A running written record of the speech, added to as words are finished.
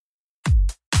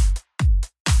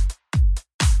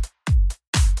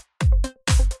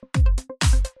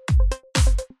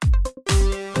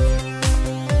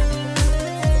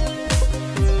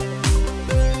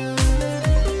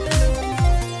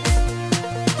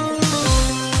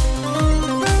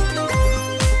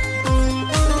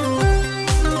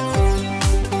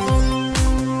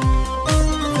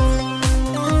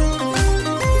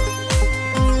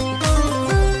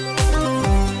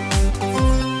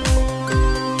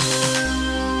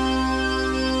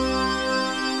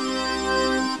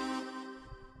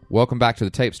Welcome back to the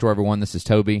Tape Store, everyone. This is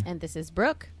Toby. And this is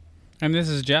Brooke. And this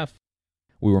is Jeff.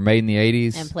 We were made in the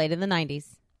 80s. And played in the 90s.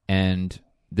 And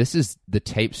this is the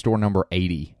Tape Store number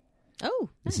 80. Oh,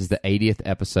 This is the 80th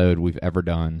episode we've ever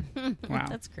done. Wow.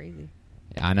 That's crazy.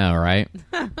 I know, right?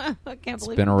 I can't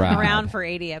believe been we've around. been around for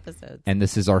 80 episodes. And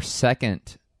this is our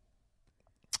second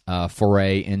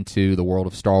foray into the world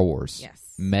of Star Wars.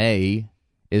 Yes. May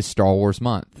is Star Wars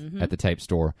month at the Tape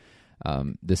Store.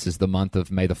 This is the month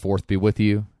of May the 4th be with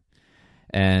you.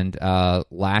 And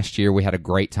last year we had a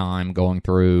great time going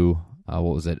through, what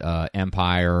was it,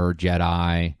 Empire,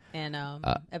 Jedi. And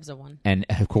episode 1. And,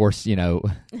 of course, you know,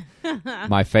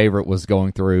 my favorite was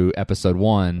going through episode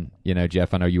 1. You know,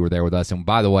 Jeff, I know you were there with us. And,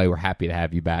 by the way, we're happy to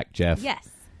have you back, Jeff. Yes.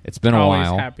 It's been a Always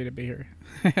while. happy to be here.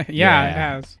 Yeah, it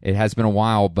has. It has been a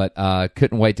while, but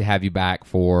couldn't wait to have you back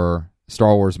for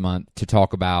Star Wars Month to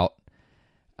talk about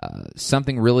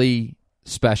something really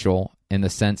special in the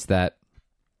sense that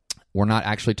we're not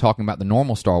actually talking about the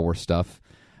normal Star Wars stuff.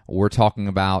 We're talking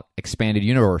about Expanded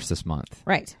Universe this month.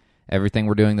 Right. Everything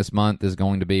we're doing this month is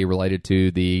going to be related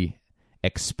to the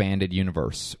Expanded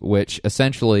Universe, which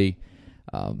essentially,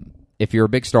 if you're a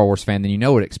big Star Wars fan, then you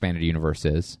know what Expanded Universe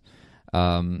is.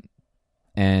 And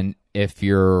if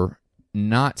you're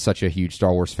not such a huge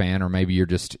Star Wars fan, or maybe you're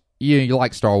just, you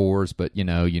like Star Wars, but, you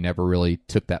know, you never really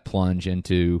took that plunge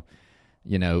into,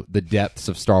 you know, the depths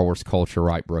of Star Wars culture,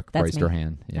 right, Brooke? That's Raised me. her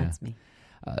hand. Yeah. That's me.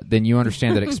 Then you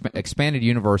understand that Expanded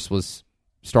Universe was,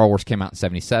 Star Wars came out in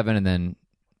 77, and then,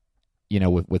 you know,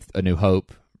 with A New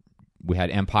Hope, we had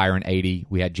Empire in 80,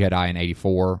 we had Jedi in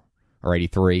 84 or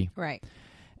 83. Right.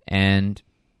 And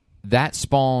that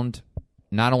spawned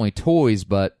not only toys,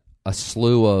 but a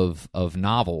slew of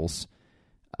novels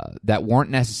that weren't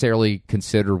necessarily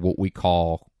considered what we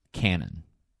call canon.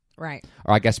 Right.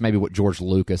 Or I guess maybe what George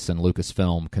Lucas and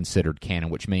Lucasfilm considered canon,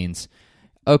 which means,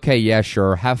 okay, yeah,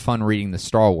 sure, have fun reading the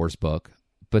Star Wars book,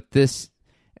 but this,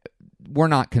 we're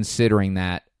not considering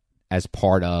that as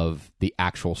part of the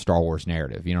actual Star Wars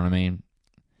narrative. You know what I mean?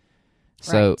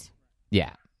 So, Right.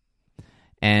 yeah.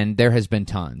 And there has been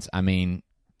tons. I mean,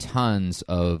 tons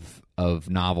of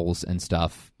novels and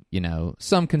stuff, you know,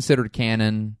 some considered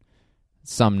canon,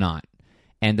 some not.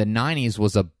 And the 90s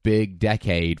was a big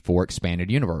decade for Expanded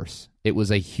Universe. It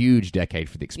was a huge decade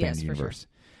for the Expanded Yes, for Universe. sure.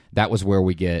 That was where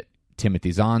we get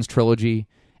Timothy Zahn's trilogy,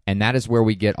 and that is where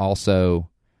we get also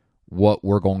what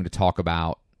we're going to talk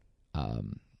about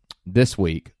this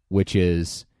week, which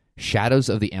is Shadows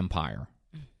of the Empire.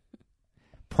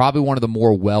 Probably one of the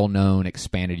more well-known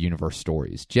Expanded Universe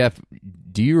stories. Jeff,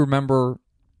 do you remember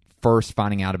first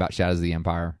finding out about Shadows of the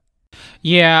Empire?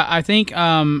 Yeah, I think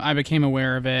I became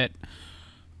aware of it.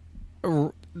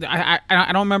 I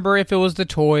don't remember if it was the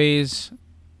toys.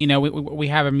 You know, we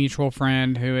have a mutual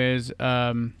friend who is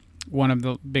one of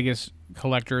the biggest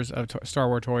collectors of Star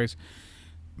Wars toys.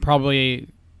 Probably,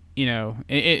 you know,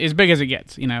 as big as it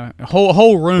gets. You know, a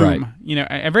whole room. Right. You know,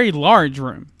 a very large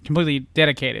room, completely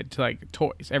dedicated to like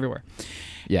toys everywhere.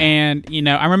 Yeah. And you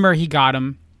know, I remember he got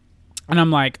them, and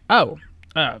I'm like, oh.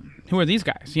 Who are these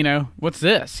guys? You know, what's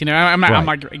this? You know, I'm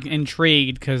like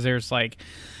intrigued because there's like,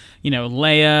 you know,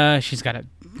 Leia. She's got a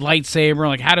lightsaber.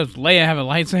 Like, how does Leia have a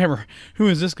lightsaber? Who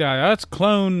is this guy? Oh, that's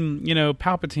clone, you know,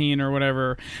 Palpatine or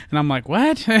whatever. And I'm like,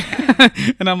 what?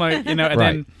 And I'm like, you know, and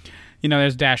Right. then, you know,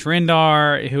 there's Dash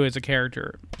Rendar, who is a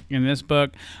character in this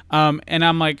book. And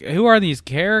I'm like, who are these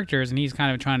characters? And he's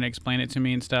kind of trying to explain it to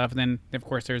me and stuff. And then, of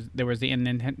course, there was the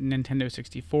Nintendo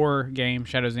 64 game,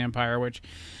 Shadows of the Empire, which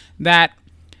that.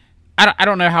 I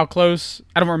don't know how close.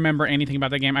 I don't remember anything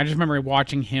about that game. I just remember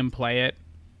watching him play it,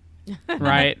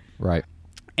 right? Right.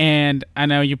 And I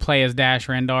know you play as Dash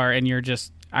Rendar, and you're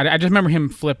just... I just remember him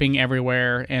flipping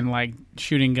everywhere and, like,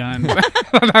 shooting guns.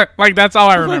 Like, that's all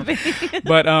I remember.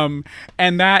 But,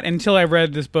 and that, until I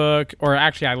read this book, or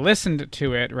actually I listened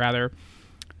to it, rather,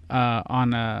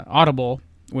 on Audible,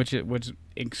 which it was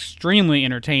extremely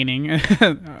entertaining.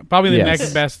 Probably the Yes.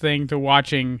 next best thing to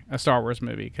watching a Star Wars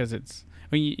movie, because it's...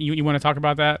 You want to talk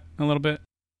about that a little bit?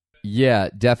 Yeah,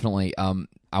 definitely.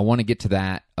 I want to get to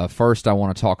that. First, I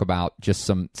want to talk about just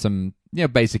some you know,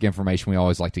 basic information we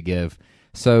always like to give.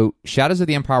 So, Shadows of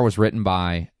the Empire was written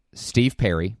by Steve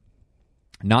Perry,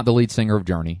 not the lead singer of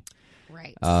Journey,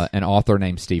 Right. an author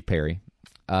named Steve Perry.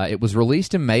 It was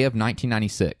released in May of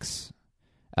 1996,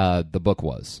 the book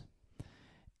was.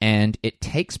 And it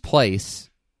takes place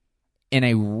in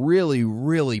a really,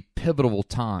 really pivotal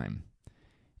time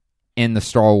in the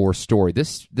Star Wars story.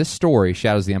 This story,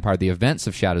 Shadows of the Empire, the events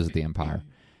of Shadows of the Empire,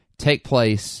 take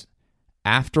place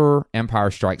after Empire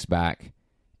Strikes Back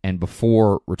and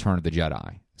before Return of the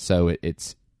Jedi. So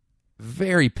it's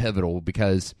very pivotal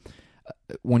because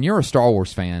when you're a Star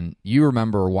Wars fan, you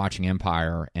remember watching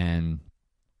Empire and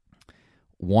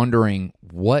wondering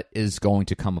what is going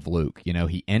to come of Luke. You know,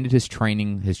 he ended his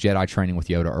training, his Jedi training with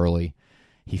Yoda early.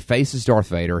 He faces Darth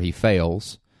Vader. He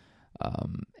fails.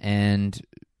 And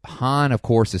Han, of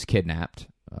course, is kidnapped.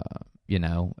 You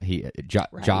know,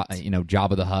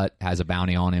 Jabba the Hutt has a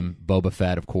bounty on him. Boba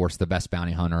Fett, of course, the best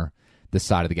bounty hunter this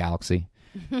side of the galaxy,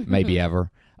 maybe ever.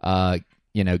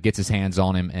 You know, gets his hands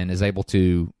on him and is able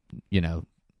to, you know,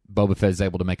 Boba Fett is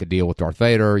able to make a deal with Darth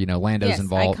Vader. You know, Lando's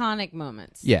involved. Iconic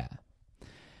moments. Yeah.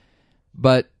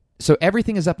 But so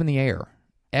everything is up in the air.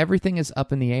 Everything is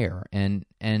up in the air. And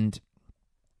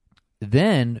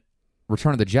then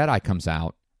Return of the Jedi comes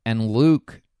out, and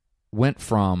Luke went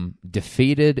from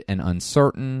defeated and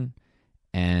uncertain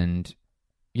and,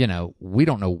 you know, we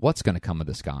don't know what's going to come of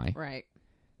this guy. Right.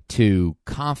 To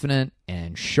confident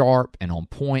and sharp and on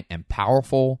point and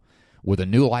powerful with a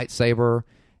new lightsaber.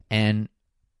 And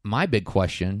my big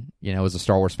question, you know, as a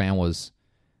Star Wars fan was,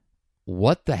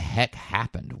 what the heck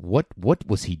happened? What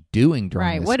was he doing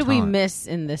during this What did we time? miss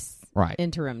in this Right.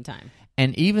 interim time?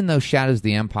 And even though Shadows of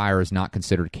the Empire is not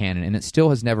considered canon, and it still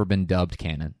has never been dubbed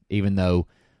canon, even though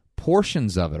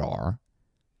portions of it are,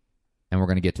 and we're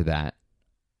going to get to that,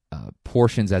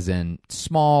 portions as in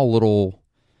small little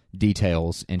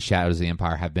details in Shadows of the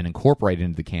Empire have been incorporated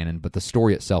into the canon, but the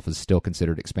story itself is still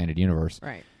considered expanded universe.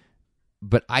 Right.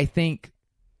 But I think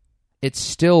it's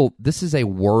still, this is a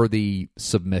worthy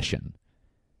submission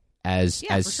as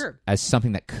for sure. as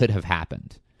something that could have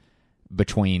happened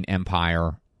between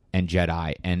Empire and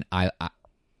Jedi, and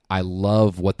I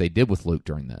love what they did with Luke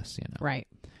during this. You know, Right.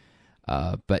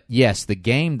 But yes, the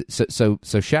game. So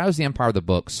Shadows of the Empire, the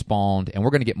book spawned, and we're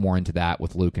going to get more into that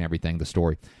with Luke and everything. The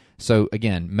story. So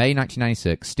again, May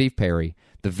 1996, Steve Perry.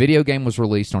 The video game was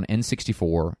released on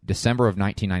N64, December of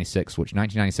 1996, which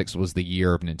 1996 was the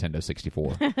year of Nintendo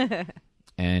 64.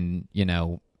 And, you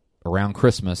know, around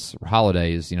Christmas or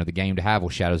holidays, you know, the game to have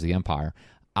was Shadows of the Empire.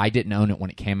 I didn't own it when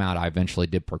it came out. I eventually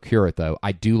did procure it, though.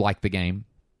 I do like the game.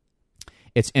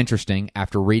 It's interesting,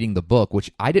 after reading the book,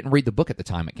 which I didn't read the book at the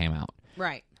time it came out.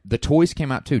 Right. The toys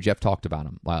came out, too. Jeff talked about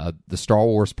them. The Star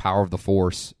Wars Power of the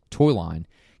Force toy line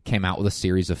came out with a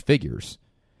series of figures.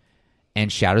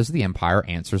 And Shadows of the Empire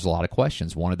answers a lot of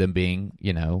questions. One of them being,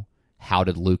 you know, how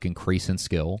did Luke increase in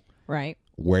skill? Right.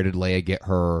 Where did Leia get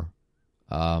her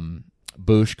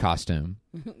Bouche costume?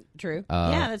 True.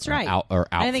 Yeah, that's right. Or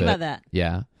outfit. I didn't think about that.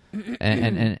 Yeah.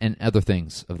 and other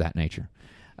things of that nature.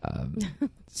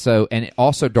 So, and it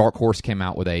also Dark Horse came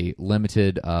out with a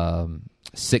limited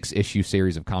 6-issue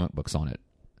series of comic books on it.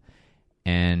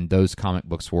 And those comic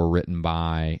books were written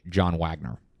by John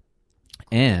Wagner.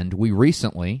 And we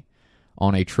recently,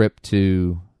 on a trip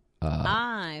to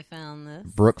I found this.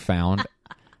 Brooke found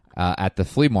at the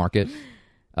flea market,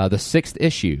 the 6th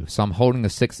issue. So I'm holding the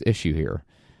 6th issue here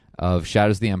of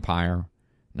Shadows of the Empire,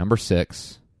 number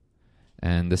 6.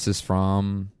 And this is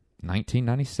from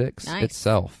 1996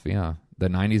 itself. Yeah. The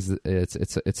 90s,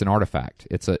 it's an artifact.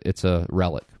 It's a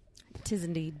relic. 'Tis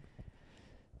indeed.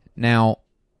 Now,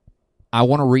 I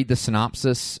want to read the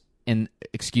synopsis.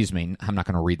 Excuse me, I'm not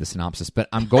going to read the synopsis, but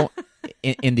I'm going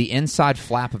in the inside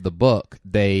flap of the book.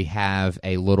 They have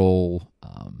a little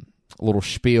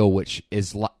spiel, which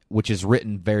is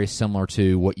written very similar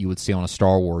to what you would see on a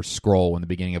Star Wars scroll in the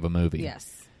beginning of a movie.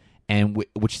 Yes, and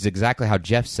which is exactly how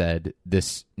Jeff said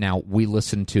this. Now we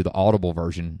listened to the Audible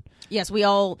version. Yes, we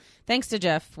all, thanks to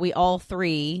Jeff, we all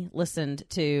three listened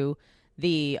to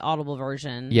the Audible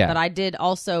version. Yeah. But I did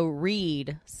also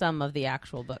read some of the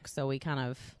actual books, so we kind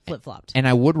of flip-flopped. And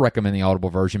I would recommend the Audible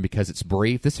version because it's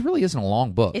brief. This really isn't a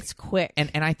long book. It's quick. And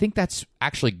I think that's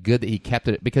actually good that he kept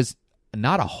it, because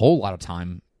not a whole lot of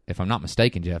time, if I'm not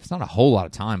mistaken, Jeff, it's not a whole lot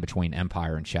of time between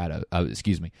Empire and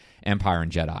Empire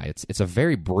and Jedi. It's a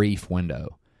very brief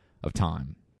window of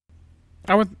time.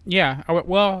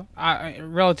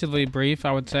 Relatively brief,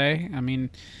 I would say. I mean,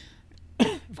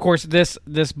 of course, this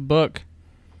book,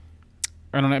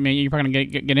 I don't know, I mean, you're probably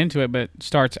going to get into it, but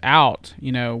starts out,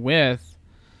 you know, with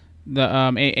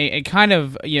the a kind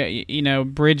of,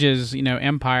 bridges,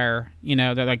 Empire,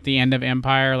 like the end of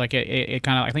Empire, like it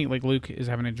kind of, I think like Luke is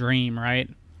having a dream, right?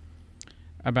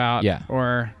 About, yeah.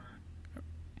 Or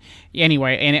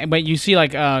anyway, but you see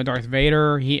like Darth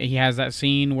Vader, he has that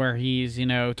scene where he's,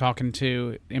 talking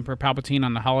to Emperor Palpatine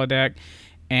on the holodeck,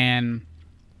 and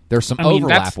there's some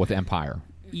overlap with Empire.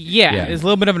 Yeah, there's a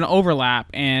little bit of an overlap,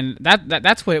 and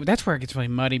that's where it gets really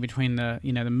muddy between the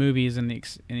the movies and the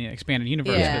expanded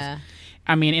universe. Yeah.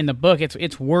 I mean, in the book,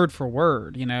 it's word for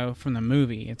word, from the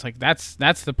movie. It's like that's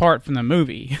the part from the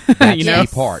movie. That's the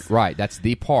part, right? That's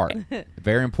the part.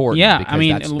 Very important. Yeah, because I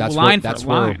mean, that's line where, for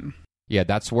line. Yeah,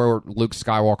 that's where Luke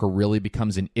Skywalker really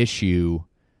becomes an issue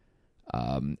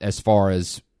as far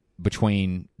as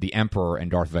between the Emperor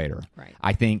and Darth Vader. Right.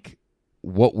 I think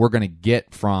what we're going to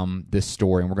get from this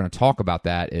story, and we're going to talk about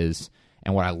that, is,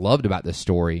 and what I loved about this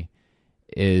story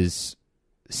is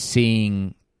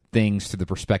seeing things through the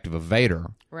perspective of Vader.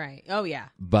 Right. Oh, yeah.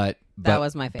 But That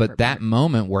was my favorite But that part.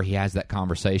 moment where he has that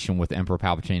conversation with Emperor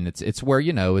Palpatine, it's where,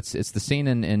 it's the scene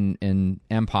in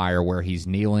Empire where he's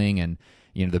kneeling and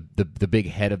the big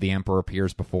head of the Emperor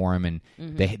appears before him, and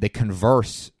they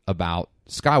converse about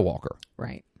Skywalker.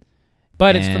 Right.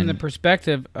 But it's from And- the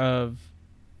perspective of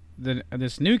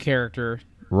this new character,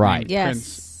 Right. named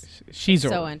Yes. Prince Shizor.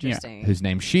 So Yeah. interesting. Whose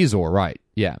name's Shizor, right?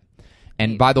 Yeah.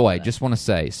 And Neat. by the way, Love it. just want to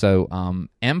say, so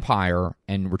Empire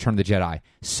and Return of the Jedi,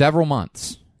 several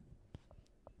months.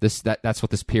 That's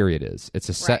what this period is. It's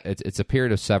a Right. it's a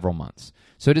period of several months.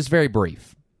 So it is very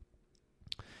brief.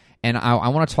 And I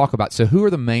want to talk about, so who are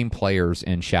the main players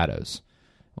in Shadows,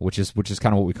 which is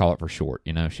kind of what we call it for short,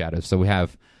 Shadows. So we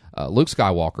have Luke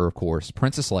Skywalker, of course,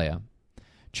 Princess Leia,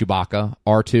 Chewbacca,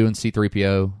 R2 and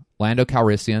C-3PO, Lando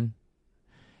Calrissian,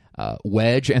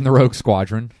 Wedge and the Rogue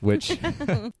Squadron, which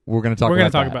we're going to talk We're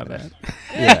about. going to talk about that.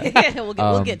 Yeah.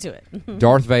 we'll get to it.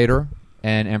 Darth Vader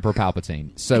and Emperor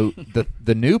Palpatine. So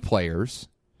the new players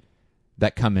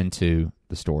that come into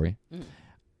the story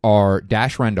are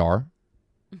Dash Rendar,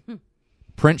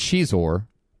 Prince Shizor,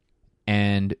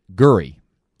 and Guri.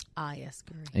 Ah, yes,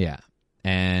 Guri. Yeah.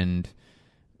 And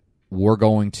we're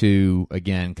going to,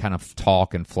 again, kind of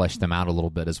talk and flesh them out a little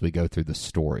bit as we go through the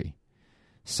story.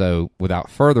 So without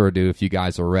further ado, if you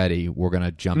guys are ready, we're going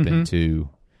to jump into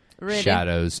Ready.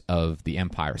 Shadows of the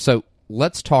Empire. So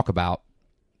let's talk about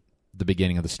the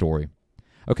beginning of the story.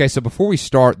 Okay, so before we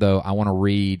start, though, I want to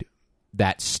read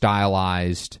that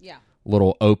stylized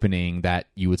little opening that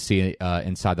you would see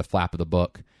inside the flap of the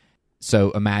book.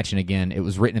 So imagine, again, it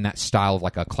was written in that style of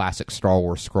like a classic Star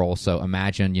Wars scroll. So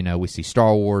imagine, we see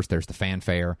Star Wars, there's the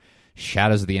fanfare,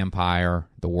 Shadows of the Empire,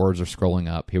 the words are scrolling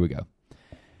up. Here we go.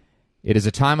 It is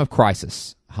a time of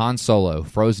crisis. Han Solo,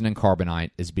 frozen in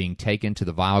carbonite, is being taken to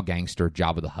the vile gangster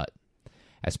Jabba the Hutt.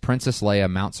 As Princess Leia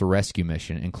mounts a rescue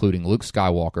mission, including Luke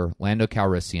Skywalker, Lando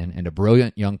Calrissian, and a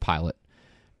brilliant young pilot,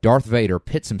 Darth Vader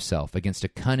pits himself against a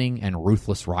cunning and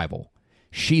ruthless rival.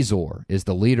 Shizor is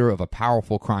the leader of a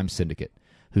powerful crime syndicate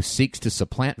who seeks to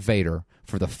supplant Vader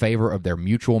for the favor of their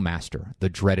mutual master, the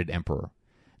dreaded Emperor.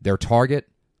 Their target,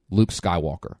 Luke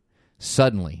Skywalker.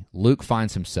 Suddenly, Luke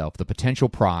finds himself the potential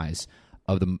prize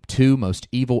of the two most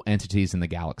evil entities in the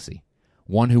galaxy,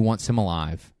 one who wants him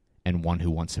alive and one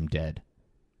who wants him dead.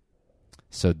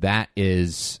 So that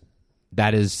is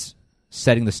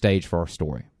setting the stage for our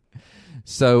story.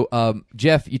 So,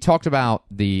 Jeff, you talked about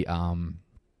the audio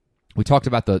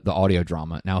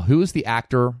drama. Now, who is the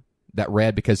actor that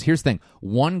read? Because here's the thing: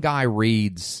 one guy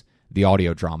reads the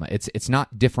audio drama. It's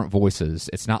not different voices.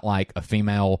 It's not like a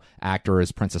female actor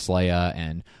is Princess Leia,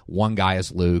 and one guy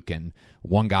is Luke, and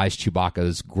one guy's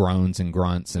Chewbacca's groans and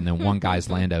grunts, and then one guy's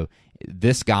Lando.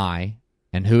 This guy,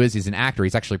 and who is he's an actor.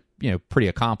 He's actually pretty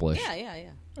accomplished.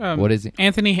 Yeah. What is he?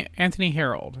 Anthony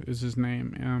Harold is his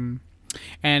name.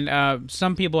 And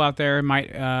some people out there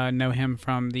might know him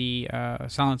from the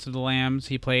Silence of the Lambs.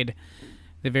 He played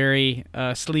the very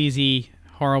sleazy,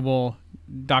 horrible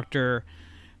Dr.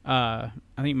 I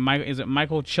think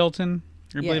Michael Chilton?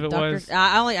 I believe it was.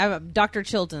 Dr.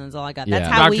 Chilton is all I got. Yeah.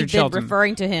 That's how Dr. we've Chilton. been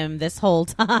referring to him this whole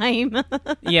time.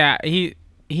 Yeah,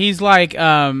 he's like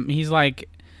Hannibal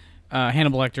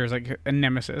Lecter is like a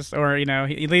nemesis, or at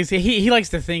least he likes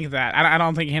to think that. I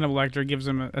don't think Hannibal Lecter gives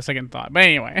him a second thought. But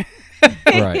anyway,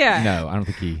 Right? Yeah. No, I don't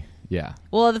think he. Yeah.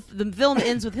 Well, the film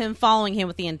ends with him following him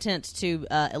with the intent to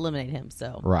eliminate him.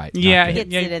 So Right. yeah, Not He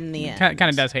gets it in the end. Kind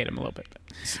of does hate him a little bit,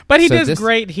 but he So does this-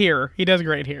 great here. He does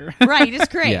great here. right, he's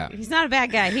great. Yeah. He's not a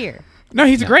bad guy here. No,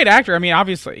 he's a great actor. I mean,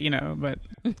 obviously, but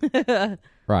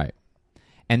Right.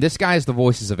 And this guy is the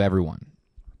voices of everyone.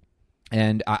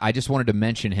 And I just wanted to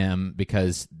mention him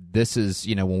because this is,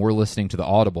 when we're listening to the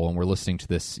Audible and we're listening to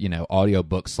this, audio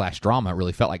book / drama, it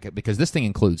really felt like it because this thing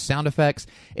includes sound effects.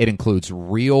 It includes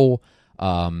real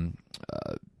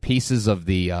pieces of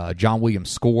the John Williams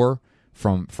score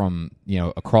from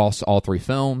across all three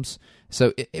films.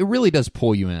 So it really does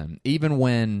pull you in, even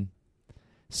when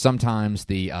sometimes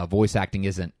the voice acting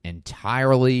isn't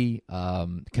entirely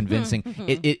convincing.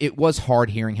 It was hard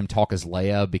hearing him talk as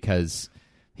Leia because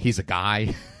he's a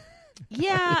guy.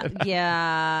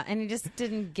 Yeah, and he just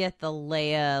didn't get the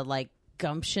Leia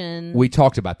gumption. We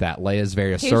talked about that. Leia's very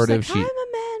He was assertive. like, I'm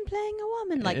a man playing a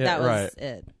woman. Yeah, That was right.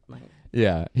 it.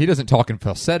 Yeah, he doesn't talk in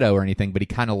falsetto or anything, but he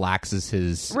kind of laxes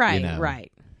his Right.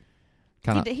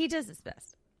 kind of He does his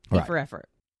best. Right. for effort.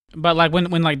 But like when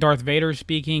like Darth Vader's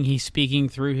speaking, he's speaking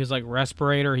through his like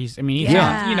respirator. He's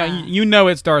Yeah. you know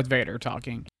it's Darth Vader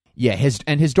talking. Yeah, his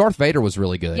Darth Vader was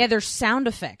really good. Yeah, there's sound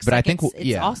effects. But like, I think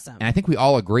it's awesome. And I think we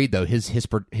all agreed though his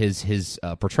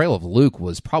portrayal of Luke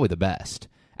was probably the best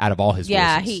out of all his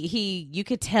yeah, voices. he you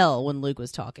could tell when Luke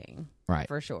was talking. Right.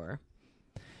 For sure.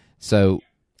 So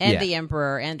And yeah. the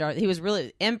Emperor and Darth. He was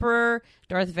really Emperor,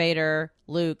 Darth Vader,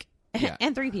 Luke, Yeah.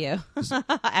 and 3PO.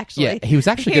 Actually, Yeah, he was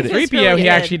actually good at 3PO, really he good.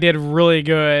 actually did really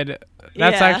good.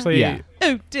 That's Yeah. actually Yeah.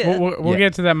 Oh, did. we'll Yeah.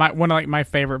 get to that. One of like my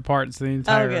favorite parts of the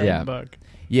entire good. Yeah. book.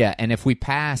 Yeah, and if we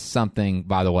pass something,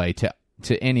 by the way, to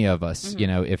any of us, Mm-hmm. you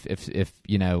know, if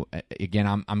you know, again,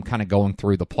 I'm kind of going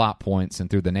through the plot points and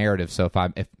through the narrative. So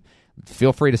if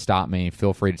feel free to stop me,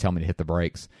 feel free to tell me to hit the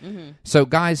brakes. Mm-hmm. So,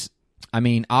 guys, I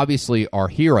mean, obviously, our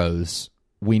heroes,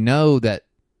 we know that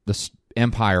the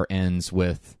Empire ends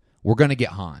with we're going to get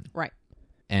Han, Right.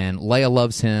 and Leia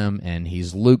loves him, and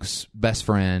he's Luke's best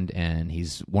friend, and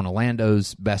he's one of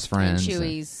Lando's best friends, And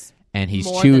Chewie's. and he's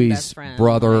more than Chewie's best friend.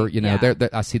 brother. Like, You know, yeah.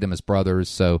 I see them as brothers.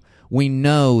 So we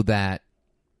know that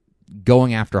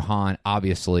going after Han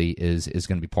obviously is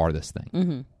going to be part of this thing.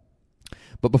 Mm-hmm.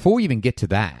 But before we even get to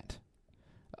that,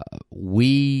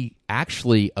 we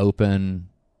actually open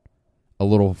a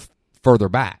little further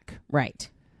back, Right.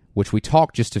 which we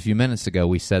talked just a few minutes ago.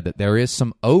 We said that there is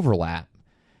some overlap.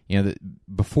 You know,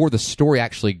 that before the story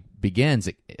actually begins,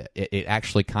 it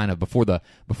actually kind of before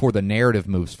the narrative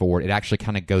moves forward, it actually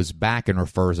kind of goes back and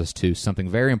refers us to something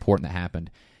very important that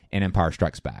happened in Empire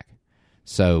Strikes Back.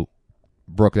 So,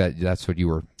 Brooke, that's what you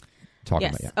were talking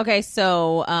Yes. about. Yeah. Okay.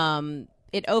 So,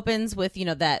 it opens with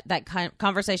that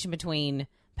conversation between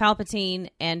Palpatine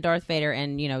and Darth Vader,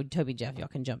 and Toby, Jeff, y'all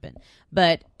can jump in.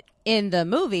 But in the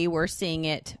movie, we're seeing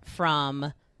it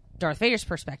from Darth Vader's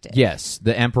perspective. Yes,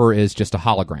 the Emperor is just a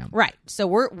hologram. Right. So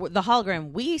we're the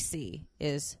hologram we see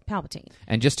is Palpatine.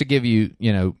 And just to give you,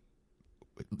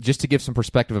 just to give some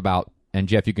perspective about, and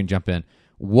Jeff, you can jump in,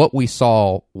 what we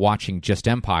saw watching just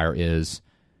Empire is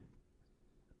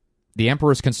the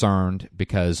Emperor is concerned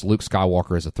because Luke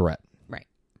Skywalker is a threat. Right.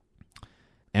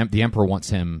 The Emperor wants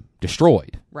him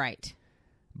destroyed. Right.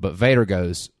 But Vader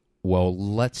goes, well,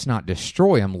 let's not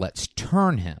destroy him, let's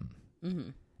turn him. Mm-hmm.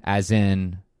 As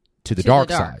in to the dark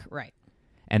side. Right.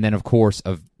 And then, of course,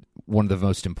 of one of the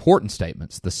most important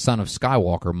statements, the son of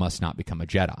Skywalker must not become a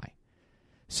Jedi.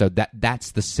 So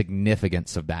that's the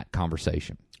significance of that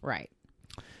conversation. Right.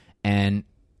 And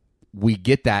we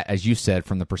get that, as you said,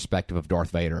 from the perspective of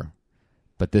Darth Vader.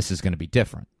 But this is going to be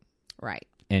different Right.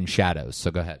 in Shadows.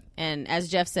 So go ahead. And as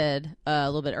Jeff said a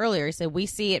little bit earlier, he said we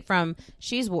see it from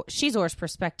Shizor's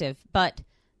perspective, but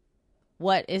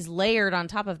what is layered on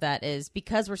top of that is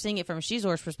because we're seeing it from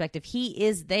Shizor's perspective, he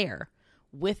is there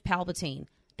with Palpatine.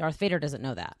 Darth Vader doesn't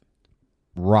know that.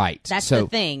 Right. That's the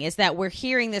thing, is that we're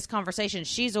hearing this conversation.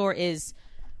 Shizor is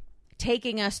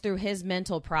taking us through his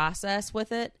mental process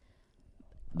with it.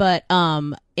 But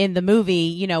in the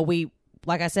movie, we,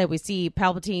 like I said, we see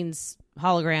Palpatine's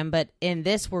hologram, but in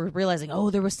this we're realizing,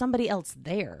 there was somebody else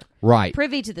there. Right.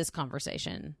 Privy to this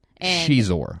conversation. And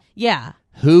Shizor. yeah.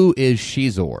 Who is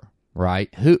Shizor?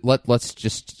 Right? Let's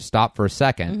just stop for a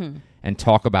second and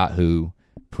talk about who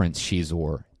Prince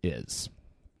Shizor is.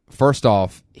 First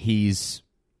off, he's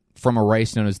from a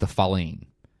race known as the Faline.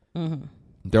 Mm-hmm.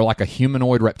 They're like a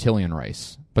humanoid reptilian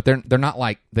race, but they're not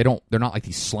like they're not like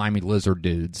these slimy lizard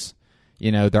dudes.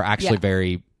 They're actually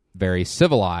very, very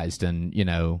civilized, and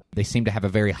they seem to have a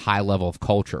very high level of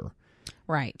culture,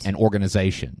 Right. and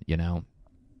organization.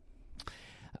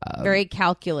 Very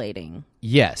calculating.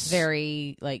 Yes.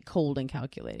 Very cold and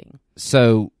calculating.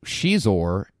 So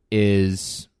Shizor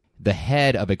is the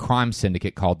head of a crime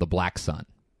syndicate called the Black Sun.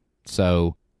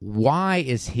 So why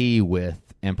is he with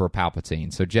Emperor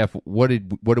Palpatine? So Jeff, what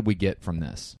did we get from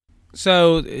this?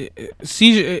 So,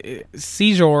 Caesar,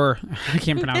 I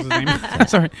can't pronounce his name.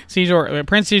 Sorry, Caesar,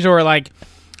 Prince Caesar.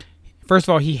 First of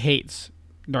all, he hates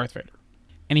Darth Vader,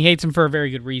 and he hates him for a very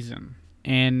good reason.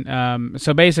 And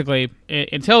so basically,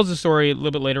 it tells the story a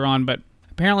little bit later on, but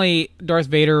apparently Darth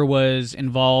Vader was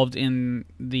involved in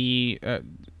the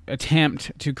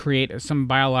attempt to create some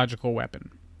biological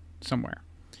weapon somewhere,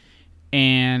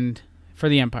 and for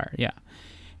the Empire, yeah.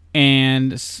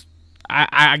 And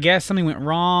I guess something went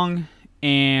wrong,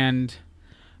 and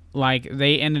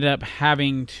they ended up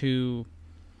having to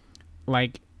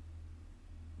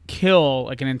kill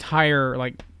an entire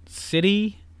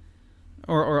city.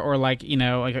 Or a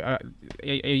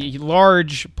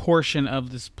large portion of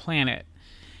this planet,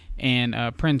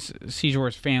 and Prince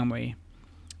Caesar's family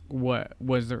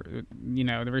was the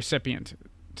recipient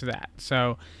to that.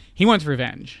 So he wants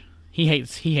revenge. He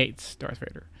hates Darth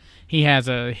Vader, he has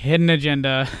a hidden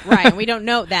agenda. Right, and we don't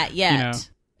know that yet. You know.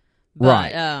 But,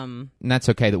 Right. And that's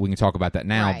okay that we can talk about that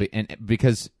now. Right. And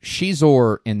because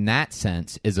Shizor, in that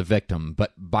sense, is a victim,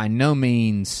 but by no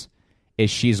means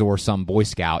is Shizor some Boy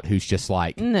Scout who's just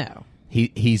like, no.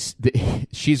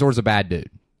 Shizor's a bad dude.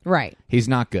 Right. He's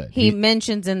not good. He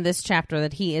mentions in this chapter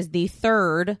that he is the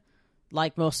third,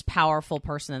 most powerful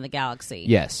person in the galaxy.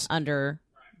 Yes. Under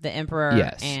the Emperor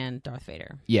Yes. and Darth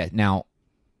Vader. Yeah. Now,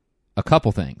 a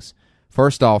couple things.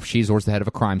 First off, Shizor's the head of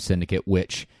a crime syndicate,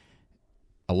 which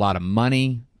a lot of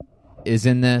money is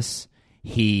in this.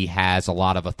 He has a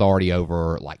lot of authority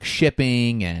over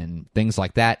shipping and things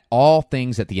like that. All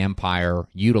things that the Empire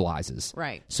utilizes.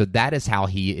 Right. So that is how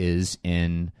he is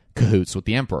in cahoots with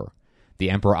the Emperor. The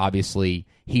Emperor, obviously,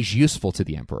 he's useful to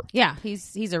the Emperor. Yeah,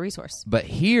 he's a resource. But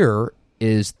here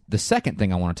is the second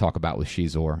thing I want to talk about with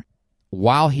Shizor.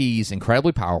 While he's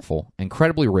incredibly powerful,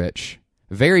 incredibly rich,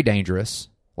 very dangerous,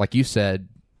 like you said,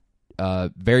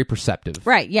 very perceptive.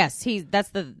 Right. Yes.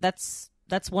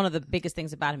 That's one of the biggest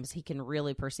things about him is he can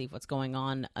really perceive what's going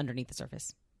on underneath the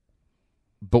surface.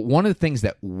 But one of the things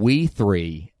that we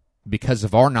three, because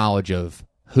of our knowledge of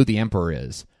who the Emperor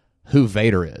is, who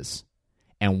Vader is,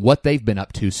 and what they've been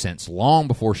up to since long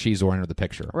before Shizor entered the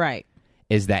picture, Right.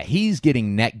 is that he's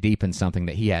getting neck deep in something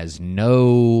that he has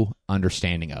no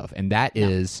understanding of, and that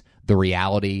is the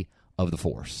reality of the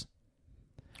Force.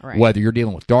 Right. Whether you're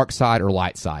dealing with dark side or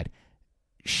light side,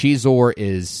 Shizor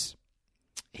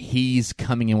he's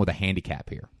coming in with a handicap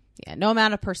here. Yeah. No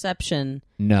amount of perception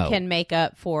can make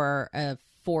up for a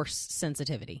Force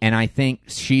sensitivity. And I think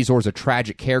Shizor's a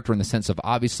tragic character in the sense of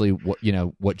obviously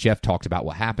what Jeff talked about,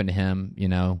 what happened to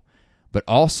him, but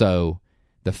also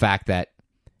the fact that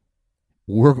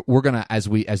we're gonna as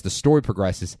the story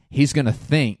progresses, he's gonna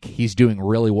think he's doing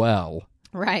really well.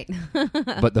 Right.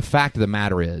 But the fact of the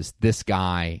matter is, this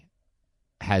guy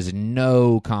has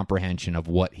no comprehension of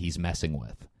what he's messing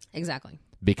with. Exactly.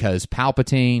 Because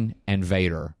Palpatine and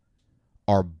Vader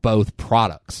are both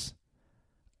products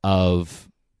of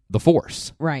the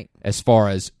Force. Right. As far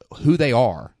as who they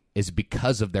are is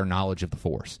because of their knowledge of the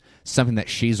Force. Something that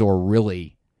Shizor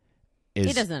really is...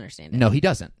 He doesn't understand it. No, he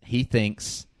doesn't. He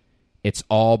thinks it's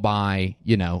all by,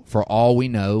 for all we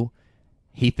know,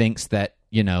 he thinks that,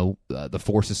 the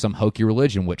Force is some hokey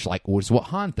religion, which was what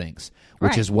Han thinks, which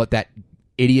Right. is what that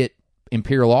idiot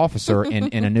Imperial officer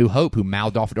in A New Hope who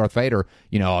mouthed off at Darth Vader,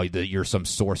 you're some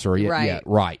sorcerer. Right. Yeah,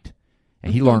 right.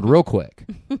 And he learned real quick.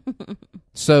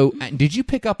 So, did you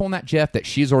pick up on that, Jeff, that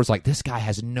Shizor's like, this guy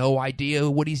has no idea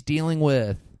what he's dealing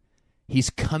with. He's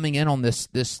coming in on this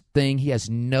thing. He has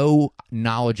no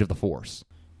knowledge of the Force.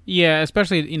 Yeah,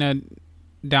 especially,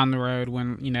 down the road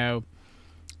when,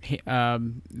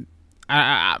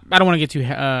 I don't want to get too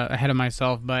ahead of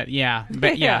myself, but yeah,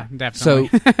 definitely. So,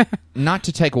 not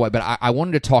to take away, but I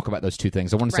wanted to talk about those two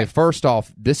things. I want to say, first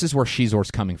off, this is where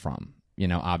Shizor's coming from.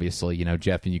 Obviously,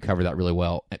 Jeff, and you covered that really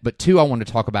well. But two, I wanted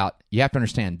to talk about, you have to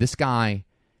understand, this guy,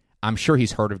 I'm sure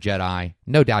he's heard of Jedi.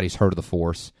 No doubt he's heard of the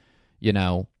Force,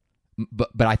 but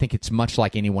I think it's much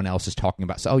like anyone else is talking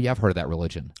about. So, I've heard of that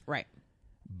religion. Right.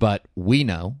 But we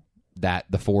know that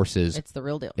the Force is... It's the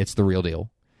real deal. It's the real deal.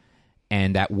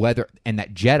 And that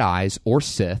that Jedis or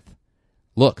Sith,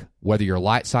 look, whether you're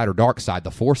light side or dark side, the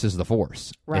Force is the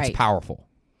Force. Right. It's powerful.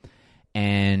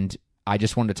 And I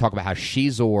just wanted to talk about how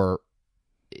Shizor,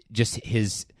 just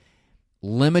his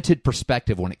limited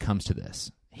perspective when it comes to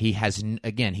this. He has,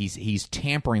 again, he's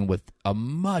tampering with a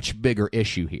much bigger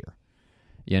issue here.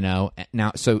 Now,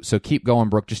 so keep going,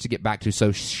 Brooke, just to get back to,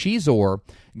 so Shizor,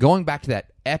 going back to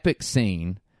that epic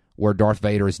scene where Darth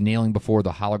Vader is kneeling before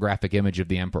the holographic image of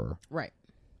the Emperor. Right.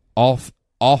 Off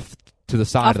to the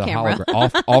side of the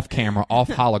hologram, off camera, off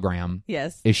hologram.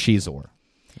 Yes. Is Shizor.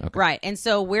 Okay. Right. And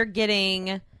so we're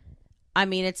getting,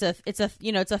 it's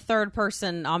a third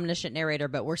person omniscient narrator,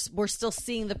 but we're still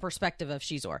seeing the perspective of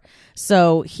Shizor.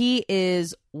 So he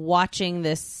is watching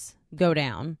this go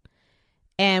down.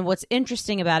 And what's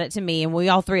interesting about it to me, and we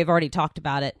all three have already talked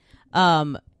about it,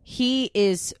 he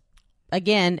is,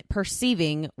 again,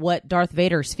 perceiving what Darth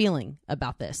Vader's feeling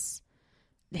about this.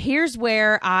 Here's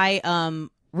where I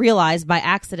realized by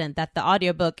accident that the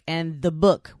audiobook and the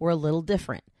book were a little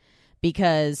different,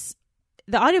 because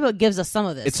the audiobook gives us some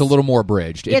of this. It's a little more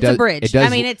abridged. It's abridged.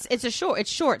 It's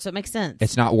short, so it makes sense.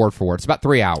 It's not word for word. It's about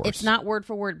 3 hours. It's not word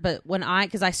for word, but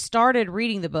because I started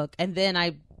reading the book and then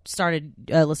I started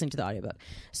listening to the audiobook.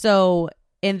 So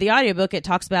in the audiobook, it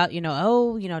talks about,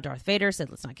 Darth Vader said,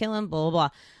 let's not kill him, blah, blah, blah.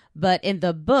 But in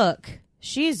the book,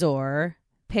 Shizor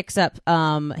picks up,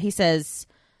 he says,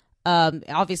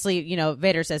 obviously,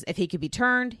 Vader says if he could be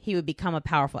turned, he would become a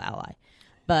powerful ally.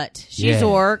 But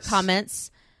Shizor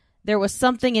comments, There was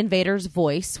something in Vader's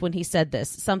voice when he said this,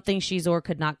 something Shizor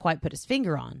could not quite put his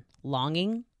finger on.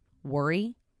 Longing,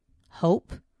 worry,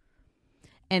 hope.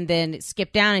 And then it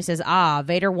skipped down and he says,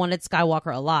 Vader wanted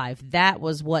Skywalker alive. That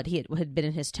was what had been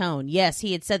in his tone. Yes,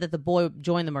 he had said that the boy would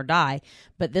join them or die,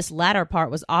 but this latter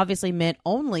part was obviously meant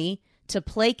only to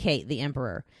placate the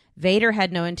Emperor. Vader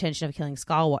had no intention of killing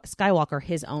Skywalker,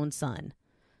 his own son.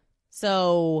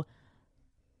 So,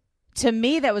 to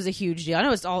me, that was a huge deal. I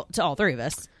know it's to all three of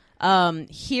us.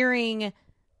 Hearing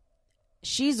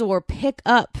Shizor pick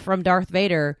up from Darth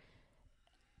Vader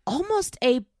almost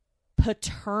a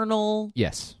paternal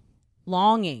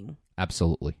longing.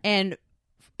 Absolutely. And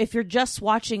if you're just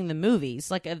watching the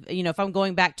movies, like, if I'm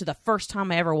going back to the first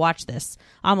time I ever watched this,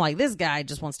 I'm like, this guy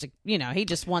just wants to, he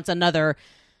just wants another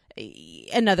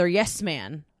yes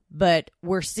man. But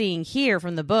we're seeing here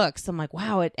from the books, I'm like,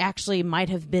 wow, it actually might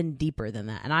have been deeper than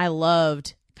that. And I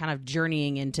loved kind of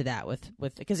journeying into that with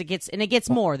because it gets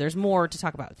more. There's more to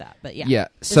talk about with that. But yeah.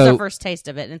 This is our first taste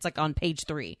of it, and it's like on page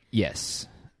 3. Yes.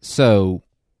 So,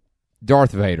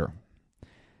 Darth Vader.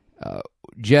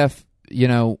 Jeff,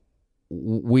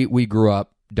 we grew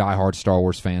up diehard Star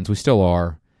Wars fans. We still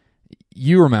are.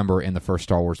 You remember in the first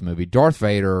Star Wars movie, Darth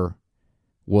Vader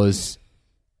was,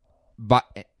 by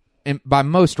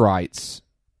most rights,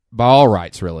 by all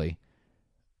rights really,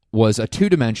 was a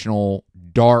two-dimensional,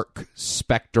 dark,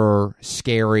 specter,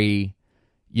 scary,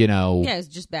 Yeah, it's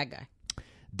just bad guy.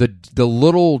 The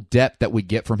little depth that we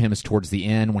get from him is towards the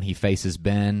end when he faces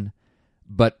Ben,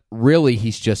 but really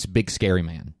he's just big scary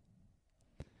man.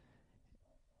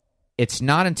 It's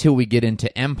not until we get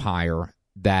into Empire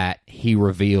that he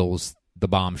reveals the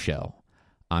bombshell,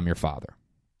 I'm your father.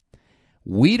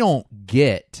 We don't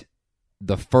get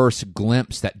the first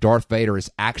glimpse that Darth Vader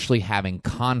is actually having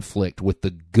conflict with the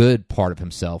good part of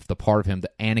himself, the part of him, the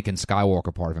Anakin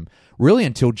Skywalker part of him, really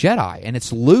until Jedi. And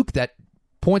it's Luke that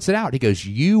points it out. He goes,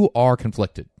 you are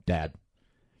conflicted, Dad.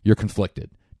 You're conflicted.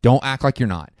 Don't act like you're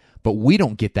not. But we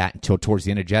don't get that until towards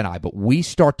the end of Jedi. But we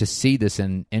start to see this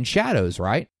in Shadows,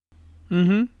 right?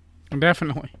 Mm-hmm.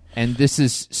 Definitely. And this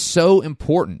is so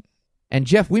important. And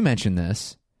Jeff, we mentioned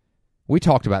this. We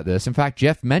talked about this. In fact,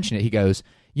 Jeff mentioned it. He goes,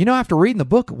 after reading the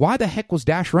book, why the heck was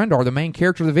Dash Rendar the main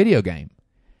character of the video game?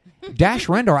 Dash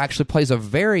Rendar actually plays a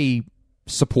very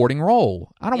supporting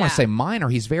role. I don't want to say minor.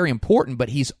 He's very important, but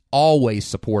he's always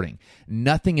supporting.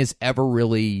 Nothing is ever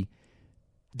really...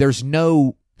 There's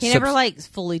no... He never,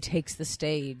 fully takes the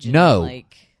stage. No.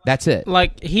 That's it.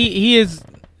 He's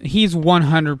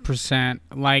 100%,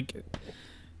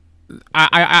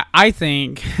 I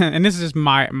think, and this is just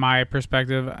my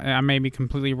perspective, I may be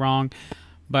completely wrong,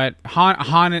 but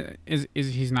Han is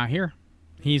he's not here.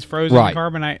 He's frozen in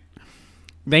carbonite.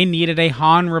 They needed a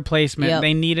Han replacement. Yep.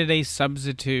 They needed a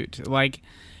substitute.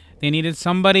 They needed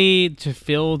somebody to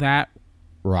fill that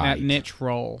niche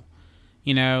role,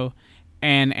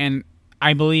 and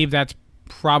I believe that's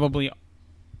probably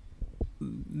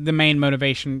the main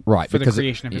motivation for the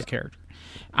creation of his character.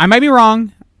 I might be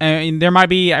wrong. There might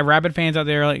be rabid fans out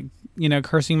there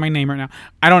cursing my name right now.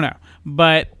 I don't know,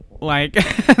 but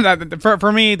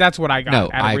for me, that's what I got. No,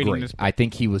 out of I reading agree. This book. I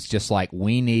think he was just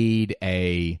we need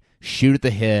a shoot at the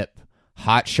hip,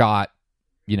 hot shot,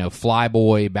 fly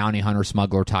boy, bounty hunter,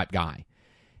 smuggler type guy,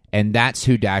 and that's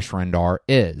who Dash Rendar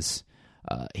is.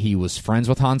 He was friends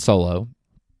with Han Solo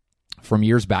from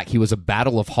years back. He was a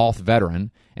Battle of Hoth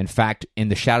veteran. In fact, in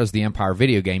the Shadows of the Empire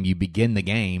video game, you begin the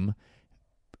game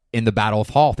in the Battle of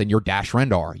Hoth, and you're Dash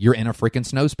Rendar. You're in a freaking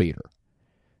snowspeeder.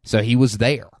 So he was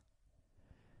there.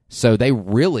 So they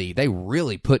really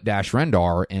put Dash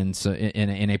Rendar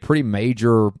in a pretty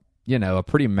major, a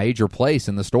pretty major place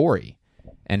in the story,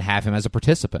 and have him as a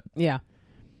participant. Yeah.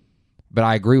 But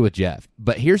I agree with Jeff.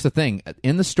 But here's the thing.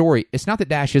 In the story, it's not that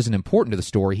Dash isn't important to the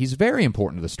story. He's very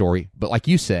important to the story. But like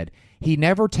you said, he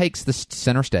never takes the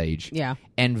center stage. Yeah.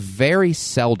 And very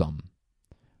seldom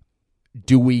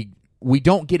do we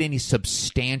don't get any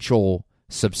substantial,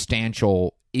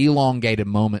 elongated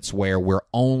moments where we're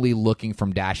only looking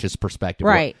from Dash's perspective.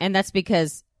 Right. And that's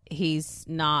because he's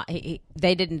not,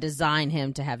 they didn't design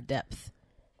him to have depth.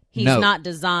 He's not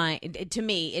designed, to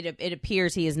me, it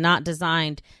appears he is not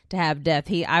designed to have depth.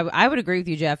 I would agree with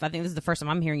you, Jeff. I think this is the first time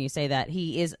I'm hearing you say that.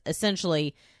 He is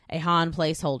essentially a Han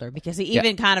placeholder, because he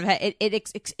even kind of,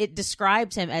 it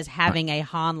describes him as having a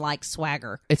Han-like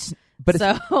swagger.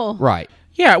 Right.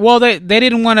 Yeah, well, they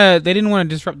didn't want to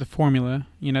disrupt the formula,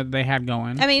 they had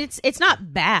going. I mean, it's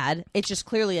not bad. It's just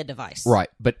clearly a device. Right,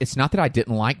 but it's not that I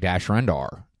didn't like Dash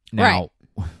Rendar. Now,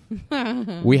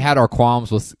 we had our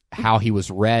qualms with how he was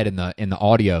read in the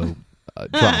audio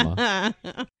drama.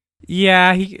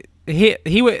 Yeah,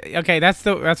 he would okay. That's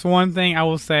one thing I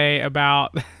will say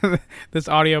about this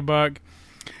audiobook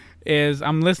is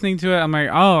I'm listening to it. I'm like,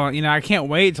 oh, I can't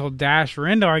wait till Dash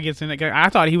Rendar gets in it. I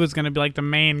thought he was going to be like the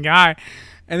main guy,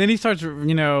 and then he starts,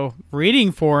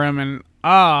 reading for him, and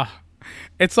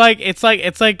it's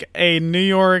like a New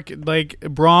York like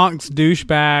Bronx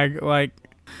douchebag like.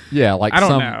 Yeah, like I don't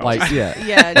some know.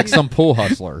 like some pool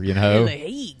hustler, You're like,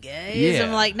 hey guys, Yeah.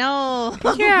 I'm like, no.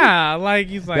 Yeah, like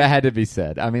he's like that had to be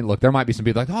said. I mean, look, there might be some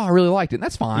people like, oh, I really liked it. And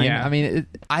that's fine. Yeah. I mean,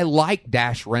 I like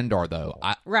Dash Rendar though.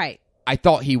 Right. I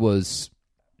thought he was,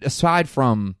 aside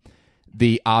from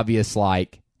the obvious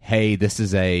like, hey, this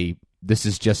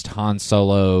is just Han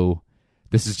Solo.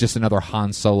 This is just another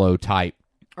Han Solo type,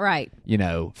 Right.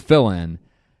 fill in.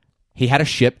 He had a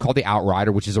ship called the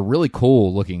Outrider, which is a really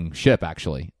cool looking ship,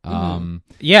 actually.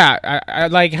 yeah. I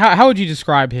like how would you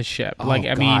describe his ship? Oh, like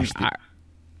I gosh, mean,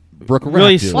 Brooke, we're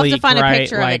really gonna have to- We'll have to Sleek, find a right?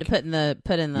 picture of Like- it to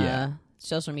put in the Yeah.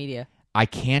 social media. I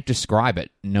can't describe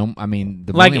it. No, I mean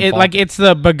the like Millennium it like Falcon- it's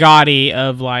the Bugatti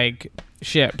of like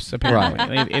ships.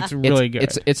 Apparently, it's really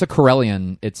good. It's a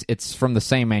Corellian. It's from the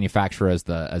same manufacturer as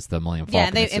the Millennium Falcon.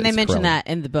 Yeah, they It's mentioned Corellian. that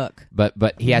in the book. But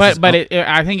he has.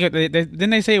 I think didn't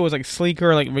they say it was like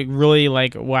sleeker, like really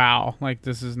like wow, like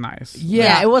this is nice.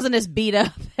 Yeah, it wasn't as beat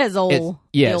up as old.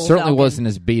 it the old certainly Falcon. wasn't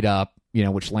as beat up.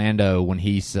 Which Lando, when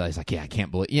he's like, yeah, I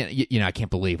can't believe, I can't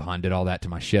believe Han did all that to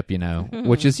my ship.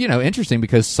 Which is interesting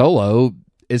because Solo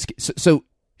is so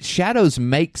Shadows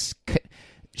makes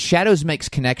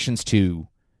connections to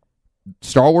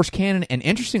Star Wars canon, and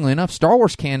interestingly enough, Star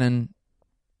Wars canon,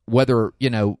 whether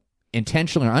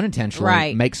intentionally or unintentionally,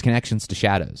 Right. makes connections to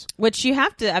Shadows. Which you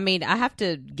have to. I mean, I have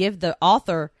to give the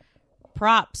author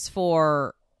props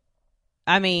for.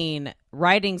 I mean,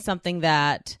 writing something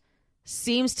that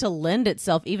seems to lend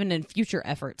itself even in future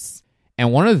efforts.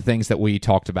 And one of the things that we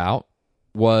talked about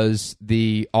was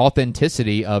the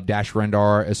authenticity of Dash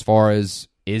Rendar as far as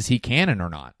is he canon or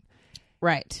not.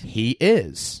 Right. He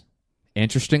is,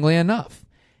 interestingly enough.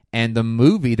 And the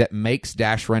movie that makes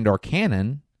Dash Rendar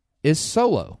canon is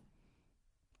Solo.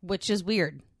 Which is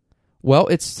weird. Well,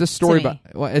 it's the story To me.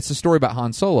 it's a story about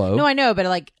Han Solo. No, I know, but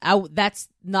like, that's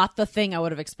not the thing I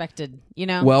would have expected.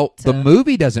 Well, the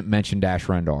movie doesn't mention Dash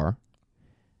Rendar.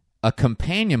 A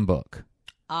companion book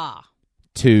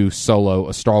to Solo,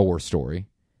 a Star Wars story,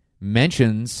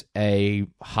 mentions a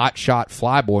hotshot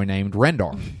flyboy named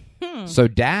Rendar. So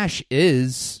Dash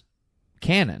is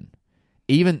canon.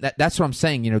 Even that's what I'm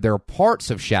saying. There are parts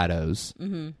of Shadows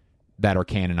that are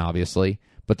canon, obviously,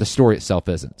 but the story itself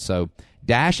isn't. So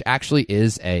Dash actually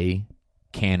is a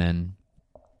canon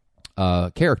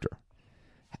character.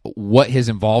 What his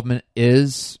involvement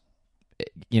is,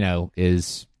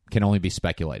 can only be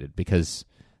speculated because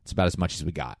it's about as much as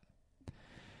we got.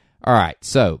 All right,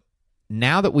 so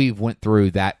now that we've went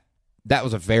through that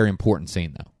was a very important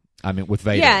scene, though. I mean, with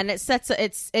Vader. Yeah, and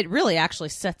it really actually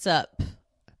sets up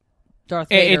Darth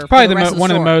Vader. It's probably for the rest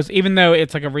one of the story. most, even though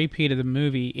it's like a repeat of the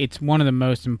movie, it's one of the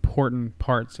most important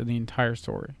parts of the entire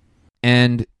story.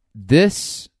 And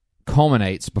this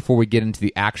culminates before we get into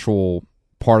the actual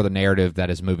part of the narrative that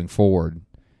is moving forward,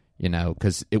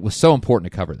 because it was so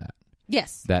important to cover that.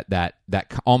 Yes. That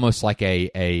almost like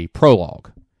a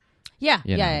prologue. Yeah.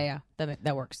 You know. Yeah.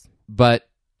 That works. But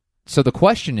so the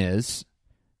question is,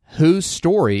 whose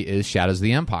story is Shadows of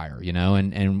the Empire?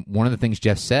 And one of the things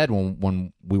Jeff said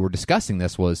when we were discussing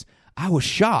this was, I was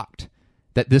shocked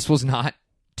that this was not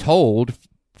told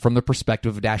from the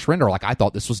perspective of Dash Rendar. Like, I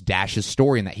thought this was Dash's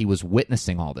story and that he was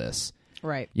witnessing all this.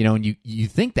 Right. And you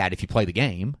think that if you play the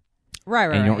game.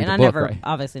 Right. And you don't read And the I book, right?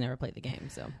 obviously never played the game,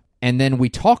 so. And then we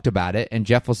talked about it, and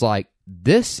Jeff was like,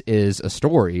 this is a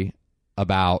story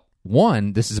about,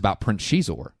 this is about Prince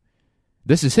Shizor.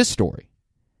 This is his story.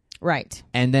 Right.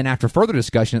 And then after further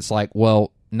discussion, it's like,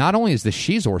 well, not only is the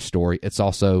Shizor story, it's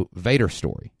also Vader's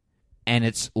story. And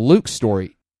it's Luke's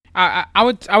story. I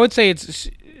would say it's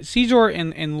Caesar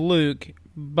and Luke,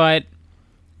 but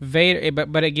Vader,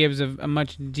 but it gives a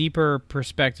much deeper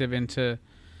perspective into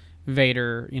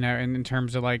Vader, in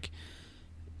terms of like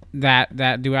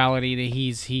that duality that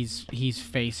he's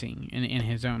facing in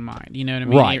his own mind. You know what I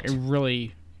mean? Right. It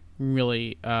really,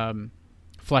 really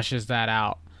fleshes that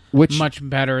out. Which, much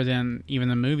better than even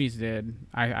the movies did,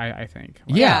 I think.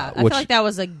 Yeah, I feel like that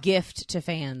was a gift to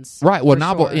fans. Right. Well,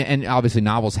 for sure. and obviously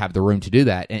novels have the room to do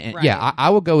that. And Right. yeah, I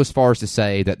would go as far as to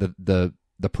say that the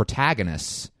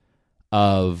protagonists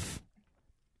of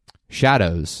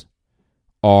Shadows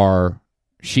are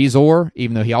Shizor,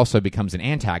 even though he also becomes an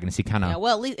antagonist. He kind of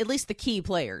at least the key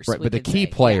players. right, we but the could key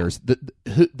say. players,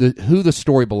 who the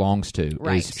story belongs to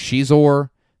Right. is Shizor,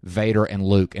 Vader, and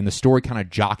Luke, and the story kind of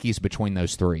jockeys between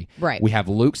those three. Right. We have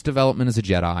Luke's development as a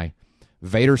Jedi,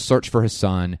 Vader's search for his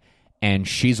son, and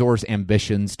Shizor's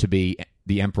ambitions to be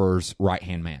the Emperor's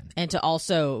right-hand man. And to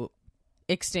also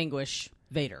extinguish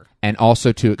Vader. And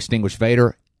also to extinguish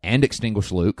Vader and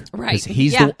extinguish Luke. Right. Because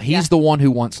he's, Yeah, he's the one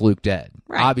who wants Luke dead.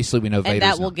 Right. Obviously, we know Vader's And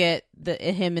that will not. get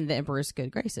him in the Emperor's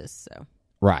good graces. So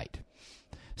Right.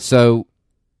 So,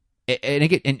 and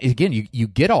again, you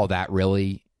get all that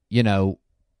really,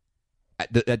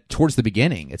 towards the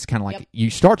beginning. It's kind of like you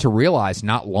start to realize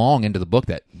not long into the book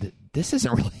that this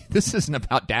isn't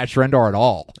about Dash Rendar at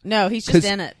all. No, he's just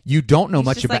in it. You don't know He's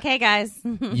much just about. like, hey guys,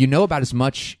 You know about as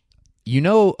much. You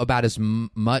know about as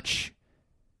much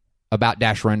about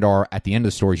Dash Rendar at the end of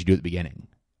the story as you do at the beginning.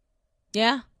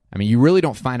 yeah, I mean, you really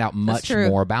don't find out much true.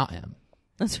 more about him.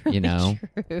 that's really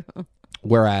true.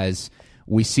 Whereas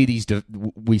we see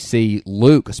we see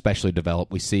Luke especially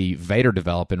develop, we see Vader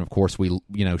develop, and of course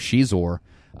Shizor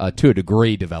to a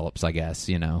degree develops, I guess.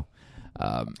 He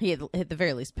at the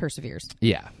very least perseveres.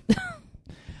 Yeah.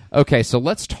 Okay, so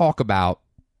let's talk about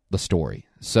the story.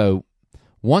 So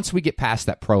once we get past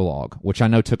that prologue, which I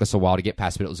know took us a while to get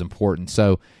past, but it was important.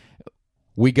 So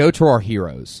we go to our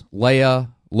heroes,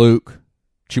 Leia, Luke,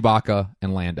 Chewbacca,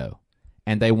 and Lando,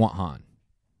 and they want Han.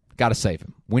 Got to save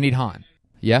him. We need Han.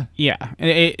 Yeah? Yeah.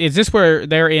 Is this where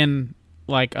they're in,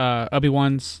 like,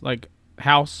 Obi-Wan's, like,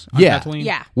 house on Tatooine?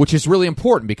 Yeah. Which is really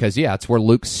important because, it's where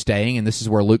Luke's staying, and this is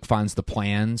where Luke finds the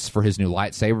plans for his new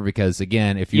lightsaber because,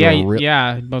 again, if you're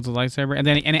both the lightsaber. And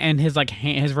then and his, like,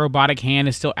 his robotic hand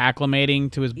is still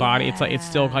acclimating to his body. Yeah. It's like, it's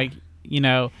still, like,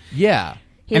 Yeah.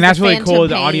 He and has that's the really phantom cool.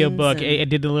 The pains audiobook, and- it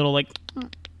did the little, like,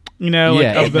 Yeah, like,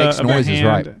 it of the, makes of the noises, hand.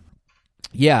 right.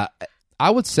 Yeah, I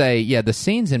would say, the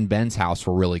scenes in Ben's house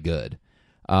were really good.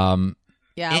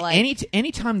 Yeah,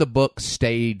 Anytime the book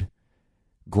stayed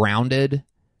grounded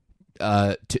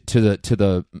to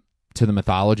the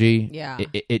mythology, Yeah.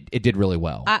 it did really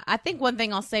well. I think one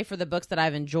thing I'll say for the books that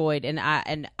I've enjoyed, and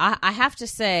I have to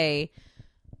say,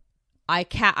 I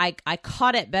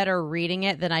caught it better reading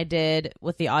it than I did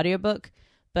with the audiobook,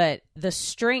 but the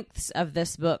strengths of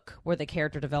this book were the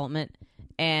character development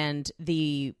and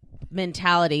the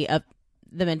mentality of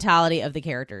the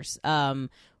characters.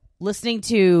 Listening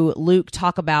to Luke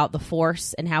talk about the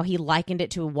Force and how he likened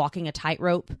it to walking a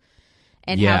tightrope.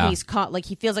 And how he's caught, like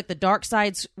he feels like the dark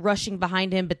side's rushing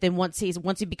behind him, but then once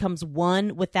he becomes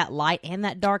one with that light and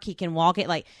that dark, he can walk it.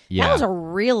 Like that was a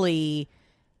really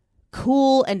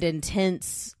cool and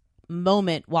intense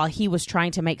moment while he was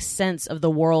trying to make sense of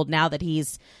the world. Now that he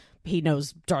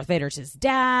knows Darth Vader's his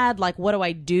dad. Like, what do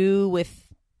I do with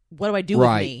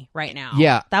me right now?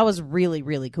 Yeah, that was really,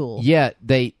 really cool. Yeah,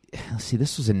 let's see,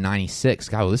 this was in 96.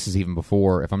 God, well, this is even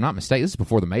before, if I'm not mistaken, this is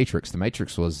before The Matrix. The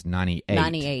Matrix was 98.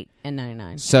 98 and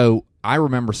 99. So I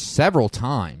remember several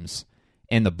times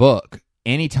in the book,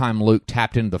 anytime Luke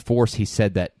tapped into the Force, he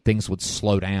said that things would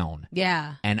slow down.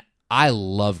 Yeah. And I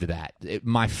loved that.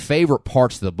 My favorite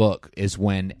parts of the book is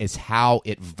how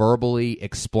it verbally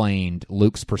explained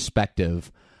Luke's perspective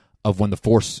of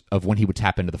when he would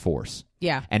tap into the Force.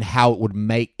 Yeah. And how it would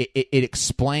make it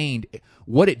explained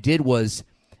what it did was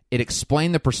it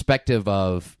explained the perspective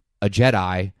of a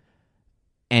Jedi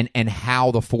and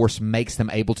how the Force makes them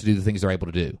able to do the things they're able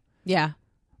to do. Yeah.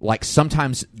 Like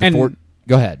sometimes the Force.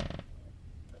 Go ahead.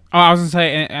 Oh, I was gonna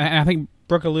say, and I think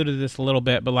Brooke alluded to this a little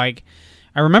bit, but like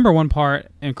I remember one part,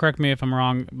 and correct me if I'm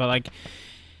wrong, but like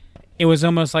it was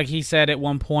almost like he said at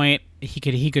one point he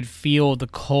could feel the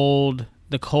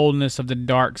coldness of the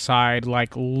dark side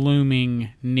like looming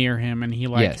near him, and he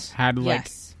had to like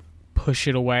push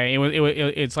it away.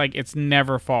 It's like it's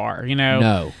never far,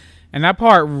 No. And that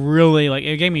part really like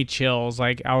it gave me chills.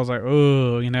 Like I was like,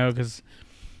 oh, because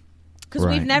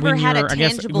we've never had a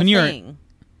tangible thing.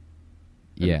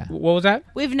 Yeah. What was that?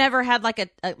 We've never had like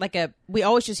a. We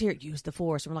always just hear use the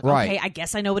Force. And we're like, okay, I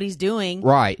guess I know what he's doing.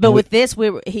 Right. But with this,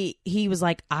 he was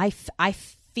like, I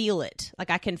feel it.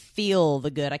 Like I can feel the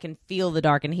good. I can feel the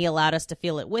dark, and he allowed us to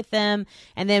feel it with them.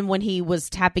 And then when he was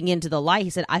tapping into the light,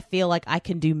 he said, I feel like I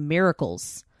can do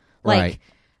miracles. Like right.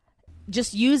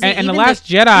 just using. And the Last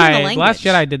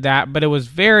Jedi did that, but it was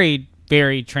very,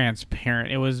 very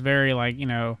transparent. It was very like Yeah, you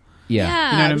know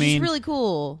what I mean? It's really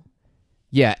cool.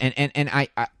 Yeah, and I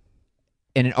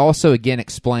and it also again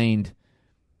explained,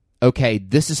 okay,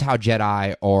 this is how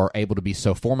Jedi are able to be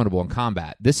so formidable in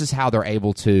combat. This is how they're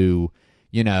able to,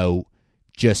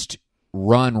 just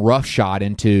run roughshod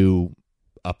into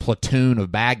a platoon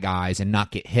of bad guys and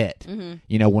not get hit.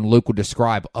 Mm-hmm. When Luke would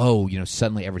describe,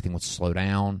 suddenly everything would slow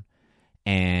down,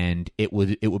 and it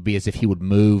would be as if he would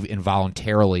move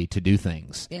involuntarily to do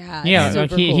things. Yeah, Yeah, it's like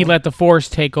super he cool. let the Force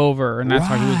take over, and that's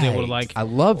how he was able to Right. like I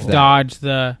love that. dodge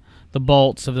the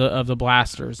bolts of the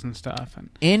blasters and stuff. And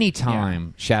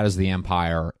Anytime Shadows of the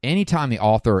Empire, anytime the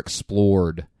author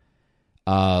explored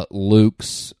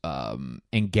Luke's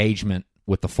engagement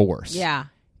with the Force, Yeah.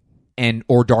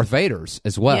 or Darth Vader's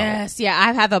as well. Yes. Yeah.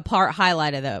 I have a part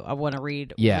highlighted that I want to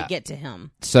read when Yeah. we get to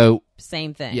him. So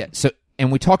Same thing. yeah,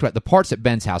 and we talked about the parts at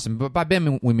Ben's house, and by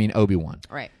Ben we mean Obi-Wan.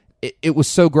 Right. It was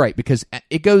so great because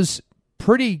it goes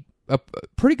pretty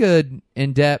good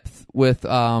in depth with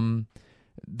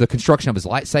the construction of his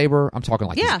lightsaber. I'm talking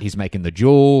like Yeah. he's making the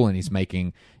jewel, and he's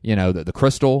making the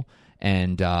crystal,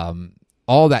 and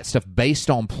all that stuff based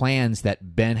on plans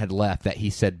that Ben had left, that he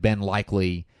said Ben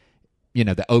likely,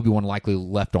 that Obi-Wan likely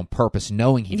left on purpose,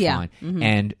 knowing he'd Yeah. find. Mhm.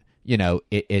 And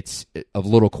it's a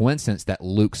little coincidence that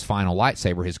Luke's final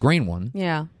lightsaber, his green one,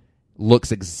 Yeah.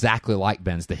 looks exactly like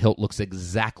Ben's. The hilt looks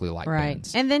exactly like Right.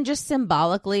 Ben's. And then just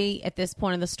symbolically at this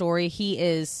point in the story, he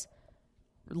is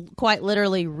quite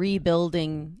literally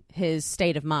rebuilding his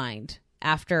state of mind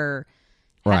after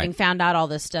having Right. found out all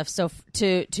this stuff. So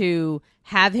to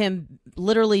have him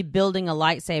literally building a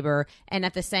lightsaber and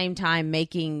at the same time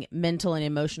making mental and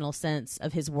emotional sense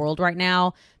of his world right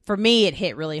now, for me it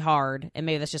hit really hard. And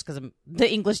maybe that's just because I'm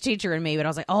the English teacher in me, but I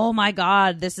was like, oh my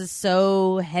God, this is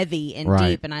so heavy and Right.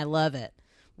 deep, and I love it.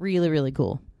 Really, really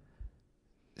cool.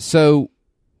 So,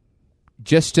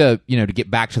 just to get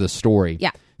back to the story.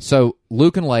 Yeah. So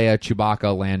Luke and Leia,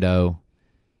 Chewbacca, Lando,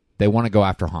 they want to go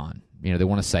after Han. They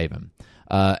want to save him,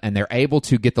 and they're able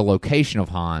to get the location of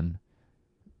Han,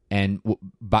 and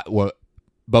Boba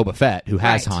Fett, who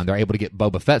has Right. Han, they're able to get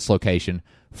Boba Fett's location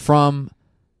from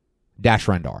Dash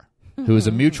Rendar, who is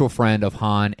a mutual friend of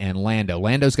Han and Lando.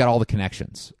 Lando's got all the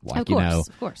connections, like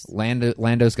Of course.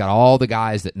 Lando's got all the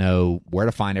guys that know where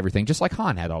to find everything, just like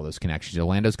Han had all those connections.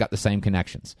 Lando's got the same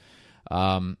connections.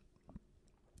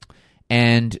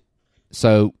 And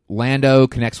so Lando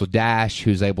connects with Dash,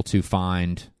 who's able to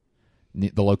find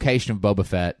the location of Boba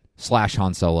Fett /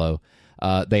 Han Solo.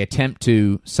 They attempt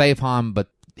to save Han, but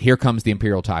here comes the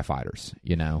Imperial TIE fighters,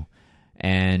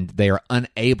 and they are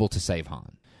unable to save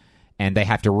Han. And they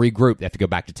have to regroup. They have to go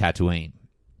back to Tatooine.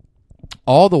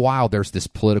 All the while, there's this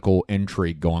political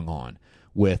intrigue going on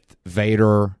with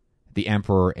Vader, the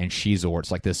Emperor, and Shizor.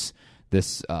 It's like this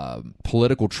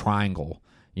political triangle,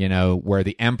 where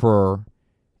the Emperor,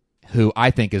 who I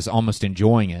think is almost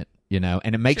enjoying it,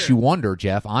 and it makes you wonder,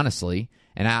 Jeff, honestly,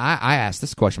 and I asked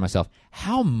this question myself,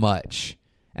 how much,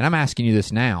 and I'm asking you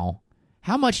this now,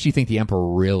 how much do you think the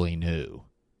Emperor really knew?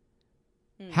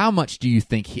 How much do you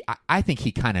think he? I think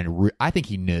he I think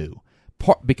he knew,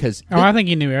 because I think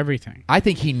he knew everything. I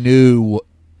think he knew.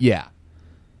 Yeah,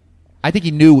 I think he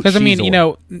knew. Because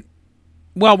Shizor.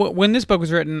 well, when this book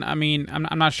was written,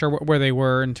 I'm not sure where they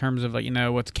were in terms of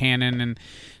what's canon and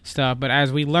stuff. But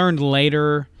as we learned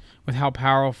later, with how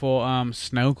powerful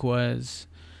Snoke was,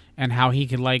 and how he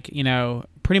could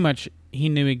pretty much he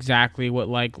knew exactly what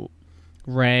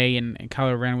Rey and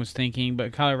Kylo Ren was thinking,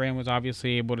 but Kylo Ren was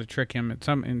obviously able to trick him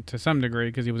to some degree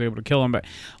because he was able to kill him. But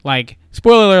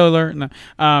spoiler alert,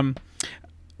 no.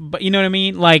 But you know what I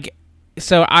mean?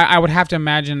 So I would have to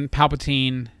imagine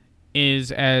Palpatine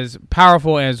is as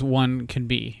powerful as one can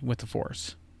be with the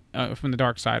Force from the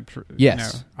dark side.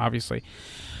 Yes, obviously.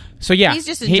 So yeah, He's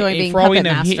just enjoying being for all we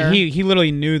puppet know, master. he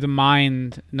literally knew the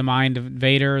mind of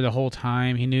Vader the whole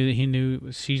time. He knew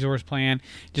Shizor's plan.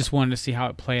 Just wanted to see how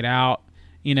it played out.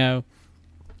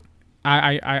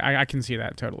 I can see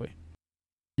that totally.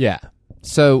 Yeah.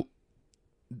 So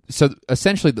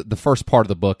essentially, the first part of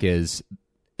the book is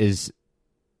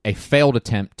a failed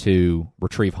attempt to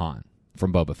retrieve Han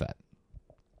from Boba Fett,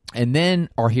 and then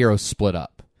our heroes split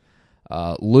up.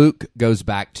 Luke goes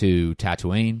back to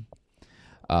Tatooine.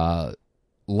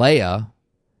 Leia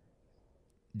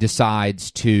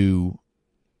decides to.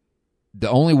 The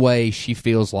only way she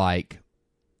feels like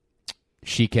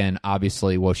she can,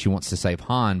 obviously, she wants to save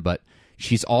Han, but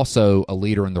she's also a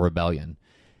leader in the rebellion.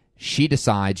 She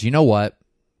decides, you know what?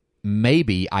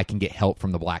 Maybe I can get help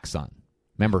from the Black Sun.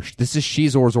 Remember, this is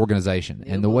Shizor's organization,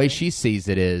 and the way she sees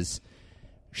it is,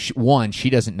 she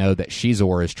doesn't know that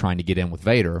Shizor is trying to get in with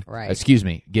Vader. Right.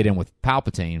 Get in with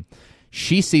Palpatine.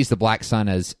 She sees the Black Sun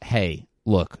as, hey,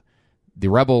 look, the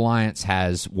Rebel Alliance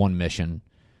has one mission.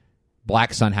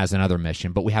 Black Sun has another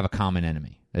mission, but we have a common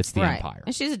enemy. It's the Empire.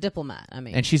 And she's a diplomat.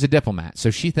 And she's a diplomat. So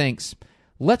she thinks,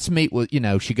 let's meet with,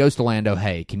 she goes to Lando,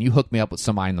 hey, can you hook me up with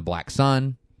somebody in the Black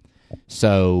Sun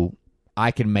so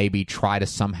I can maybe try to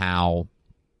somehow,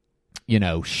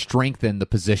 strengthen the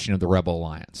position of the Rebel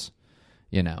Alliance,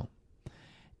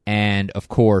 And, of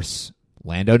course,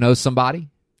 Lando knows somebody.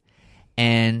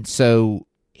 And so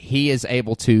he is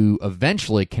able to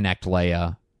eventually connect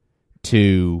Leia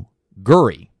to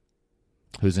Guri,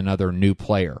 who's another new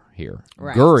player here.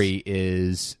 Right. Guri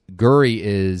is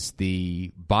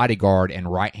the bodyguard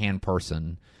and right-hand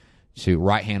woman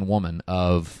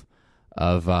of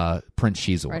Prince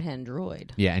Shizor. Right-hand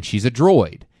droid. Yeah, and she's a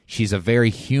droid. She's a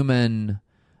very human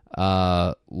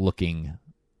looking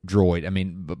droid. I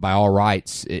mean, by all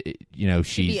rights,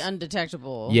 she's be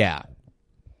undetectable. Yeah.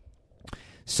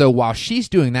 So while she's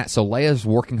doing that, so Leia's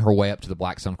working her way up to the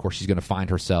Black Sun. Of course, she's going to find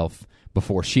herself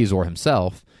before Shizor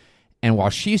himself. And while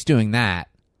she's doing that,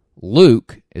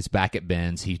 Luke is back at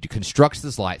Ben's. He constructs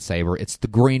this lightsaber. It's the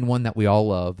green one that we all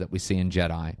love, that we see in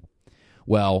Jedi.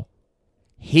 Well,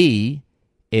 he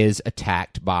is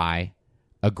attacked by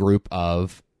a group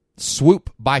of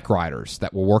swoop bike riders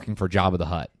that were working for Jabba the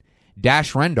Hutt.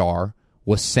 Dash Rendar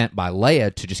was sent by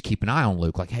Leia to just keep an eye on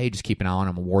Luke. Like, hey, just keep an eye on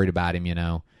him. I'm worried about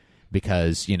him,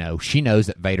 because, she knows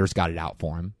that Vader's got it out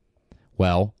for him.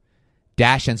 Well,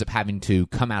 Dash ends up having to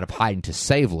come out of hiding to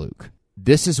save Luke.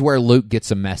 This is where Luke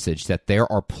gets a message that there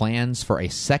are plans for a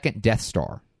second Death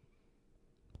Star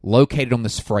located on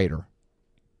this freighter,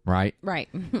 right? Right.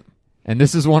 And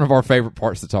this is one of our favorite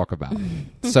parts to talk about.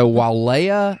 So while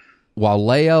Leia,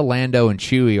 Lando, and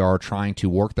Chewie are trying to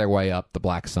work their way up the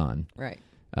Black Sun, right,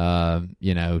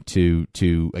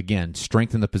 to again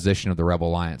strengthen the position of the Rebel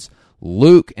Alliance,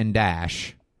 Luke and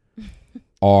Dash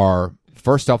are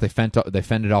first off they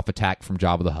fended off attack from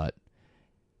Jabba the Hutt.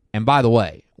 And by the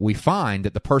way, we find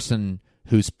that the person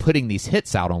who's putting these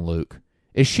hits out on Luke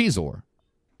is Shizor.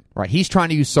 Right, he's trying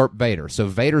to usurp Vader. So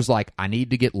Vader's like, I need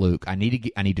to get Luke. I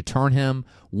need to turn him.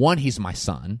 One, he's my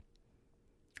son.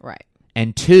 Right.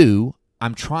 And two,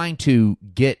 I'm trying to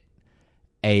get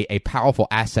a powerful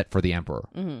asset for the Emperor.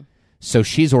 Mm-hmm. So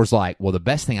Shizor's like, well, the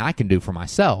best thing I can do for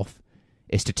myself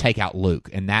is to take out Luke,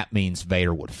 and that means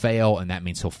Vader would fail, and that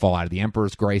means he'll fall out of the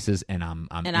Emperor's graces, and I'm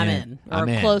in. Or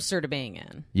closer to being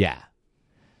in. Yeah.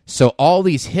 So all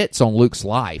these hits on Luke's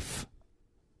life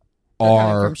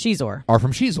are from Shizor.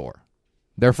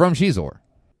 They're from Shizor.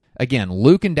 Again,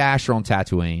 Luke and Dash are on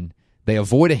Tatooine. They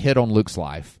avoid a hit on Luke's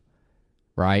life,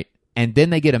 right? And then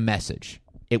they get a message.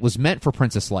 It was meant for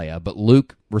Princess Leia, but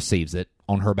Luke receives it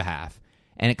on her behalf.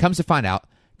 And it comes to find out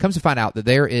that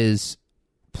there is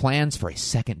plans for a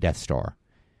second Death Star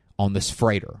on this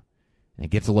freighter. And it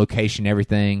gets the location,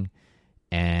 everything,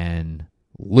 and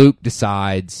Luke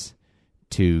decides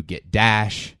to get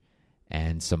Dash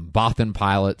and some Bothan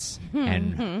pilots,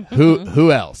 and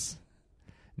who else?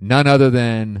 None other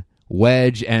than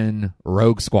Wedge and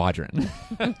Rogue Squadron.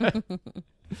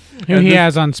 Who he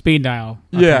has on speed dial.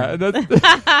 Yeah.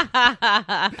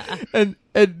 and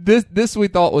this we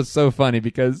thought was so funny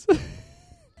because...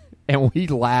 And we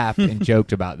laughed and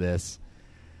joked about this.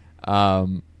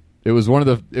 It was one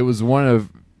of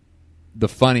the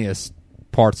funniest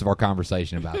parts of our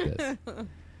conversation about this.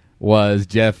 Was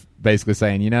Jeff basically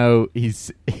saying,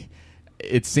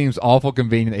 it seems awful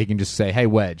convenient that he can just say, "Hey,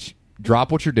 Wedge,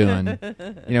 drop what you're doing."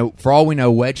 For all we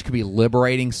know, Wedge could be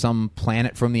liberating some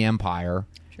planet from the Empire.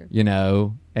 Sure.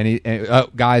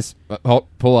 Guys,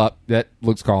 pull up. That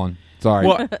Luke's calling. Sorry.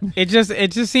 Well, it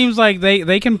just seems like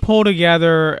they can pull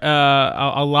together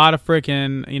a lot of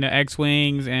freaking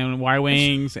X-wings and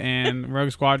Y-wings and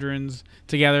Rogue Squadrons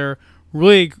together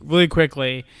really really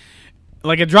quickly,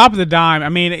 like a drop of the dime. I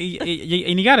mean,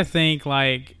 and you got to think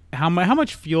like how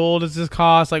much fuel does this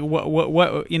cost? Like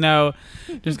what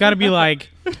there's got to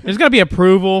be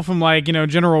approval from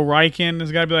General Riken.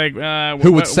 There's got to be like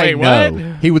who would say no?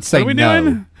 What? He would say what are we no.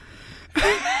 Doing?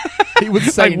 He would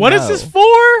say like, what is this for?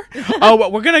 Oh,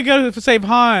 we're gonna go to save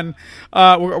Han.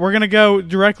 We're gonna go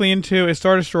directly into a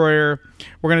Star Destroyer.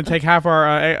 We're gonna take half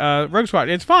our Rogue Squad.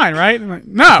 It's fine, right? Like,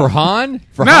 no, for Han.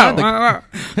 Han,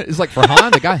 it's like for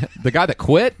Han, the guy that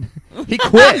quit. He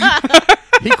quit.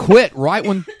 He quit right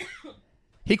when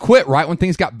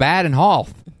things got bad in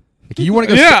Hoth. Like, you want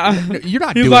to go? Yeah, you're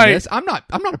not doing this. I'm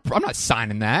not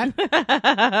signing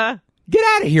that. Get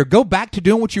out of here. Go back to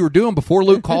doing what you were doing before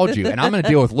Luke called you, and I'm going to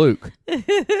deal with Luke.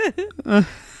 I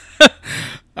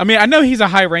mean, I know he's a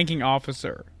high-ranking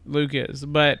officer, Luke is,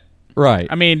 but... Right.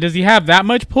 I mean, does he have that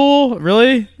much pull?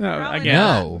 Really? No, Probably again.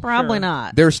 No. Probably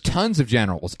not. There's tons of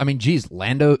generals. I mean, geez,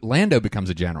 Lando becomes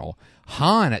a general.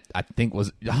 Han, I think,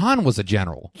 was a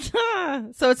general.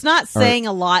 So it's not saying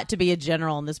a lot to be a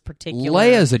general in this particular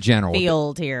Leia's a general.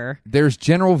 field here. There's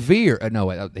General Veer. No,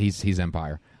 wait, he's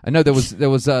Empire. No, there was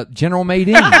General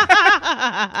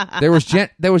Maydean. there was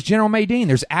General Maydean.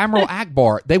 There's Admiral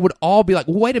Akbar. They would all be like,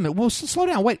 well, "Wait a minute. Well, slow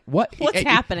down. Wait, what? What's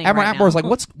happening? Admiral right Akbar's now?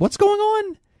 like, "What's going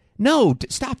on?" no,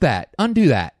 stop that, undo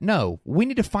that. No, we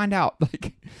need to find out.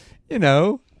 Like, you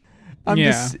know,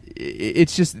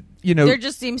 it's just, you know, there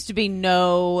just seems to be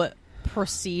no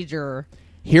procedure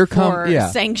here for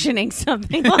sanctioning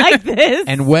something like this.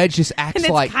 And Wedge just acts and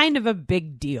it's like kind of a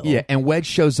big deal. Yeah, and Wedge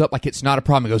shows up like it's not a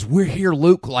problem. He goes, "We're here,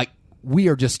 Luke. Like, we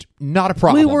are just not a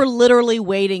problem. We were literally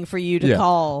waiting for you to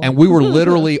call. And we were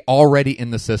literally already in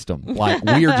the system. Like,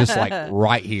 we are just like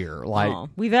right here. Like,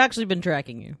 we've actually been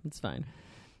tracking you. It's fine."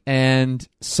 And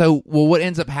so, well, what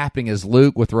ends up happening is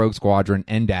Luke with Rogue Squadron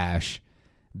and Dash,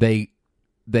 they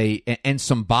and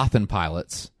some Bothan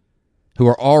pilots who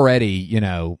are already, you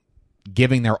know,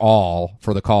 giving their all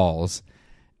for the calls,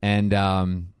 and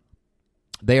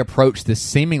they approach this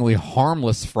seemingly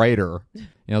harmless freighter. You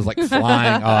know, it's like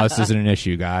flying. Oh, this isn't an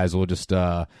issue, guys. We'll just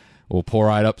we'll pull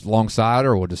right up alongside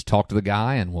her. We'll just talk to the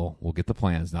guy, and we'll get the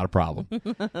plans. Not a problem.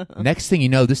 Next thing you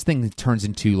know, this thing turns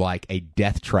into like a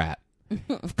death trap.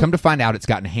 Come to find out, it's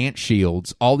got enhanced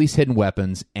shields, all these hidden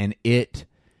weapons, and it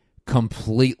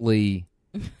completely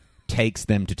takes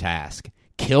them to task.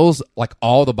 Kills like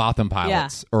all the Bothan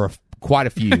pilots, or quite a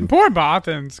few. Poor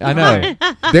Bothans. I know.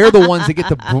 They're the ones that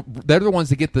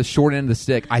get the short end of the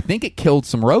stick. I think it killed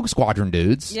some Rogue Squadron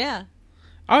dudes. Yeah.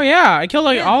 Oh yeah, I killed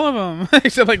like all of them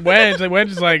except like Wedge. Like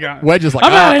Wedge is like, I'm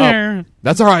out of here.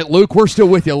 That's all right, Luke. We're still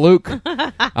with you, Luke.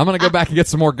 I'm gonna go back and get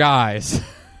some more guys.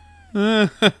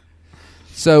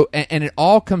 So, and it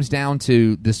all comes down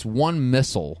to this one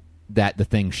missile that the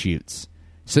thing shoots.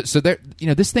 So there, you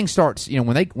know, this thing starts. You know,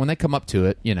 when they come up to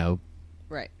it, you know,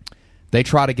 right. They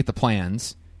try to get the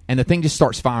plans, and the thing just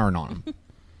starts firing on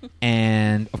them.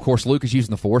 And of course, Luke is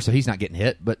using the Force, so he's not getting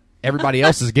hit, but everybody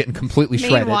else is getting completely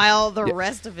shredded. Meanwhile, the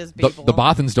rest of his people, the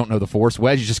Bothans don't know the Force.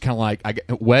 Wedge is just kind of like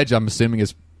Wedge. I'm assuming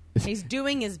he's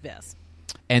doing his best.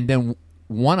 And then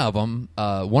one of them,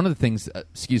 one of the things,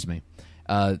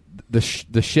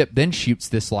 the ship then shoots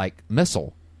this like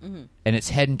missile, and it's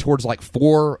heading towards like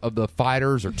 4 of the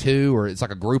fighters or 2, or it's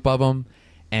like a group of them.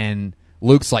 And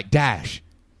Luke's like, "Dash,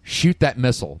 shoot that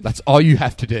missile. That's all you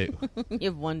have to do." You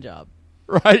have one job,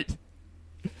 right?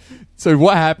 So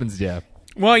what happens, Jeff?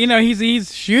 Well, you know,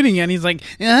 he's shooting it, and he's like,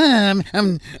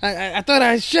 I thought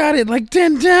I shot it like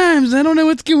 10 times. I don't know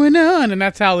what's going on. And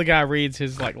that's how the guy reads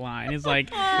his like line. He's like,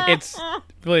 it's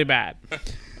really bad.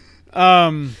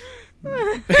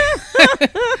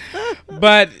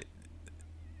 But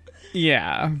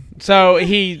yeah, so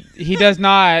he does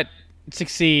not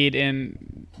succeed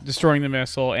in destroying the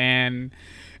missile, and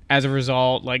as a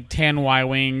result, like 10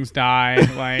 Y-wings die.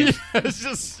 Like it's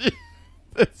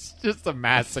just a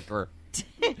massacre.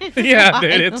 Yeah,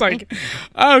 dude. It's like,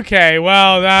 okay,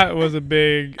 well, that was a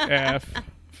big F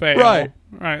fail right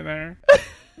there.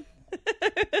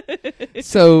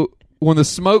 So when the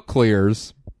smoke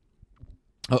clears,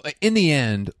 in the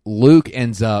end, Luke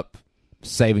ends up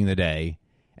saving the day,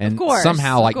 and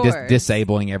somehow like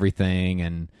disabling everything.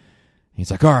 And he's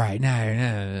like, "All right,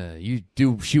 no, you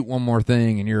do shoot one more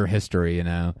thing, and you're history," you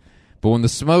know. But when the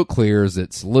smoke clears,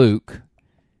 it's Luke,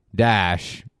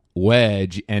 Dash,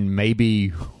 Wedge, and maybe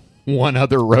one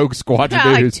other Rogue Squadron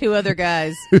dude, like 2 other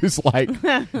guys, who's like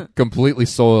completely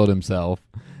soiled himself,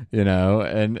 you know,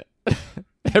 and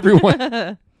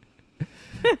everyone,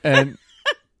 and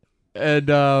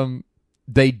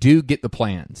they do get the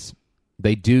plans.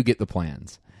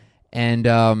 And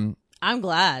I'm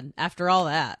glad after all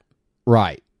that.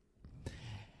 Right.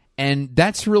 And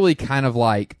that's really kind of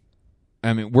like,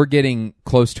 I mean, we're getting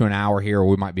close to an hour here, or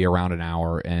we might be around an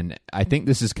hour, and I think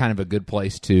this is kind of a good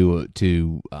place to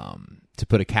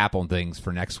put a cap on things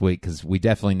for next week, because we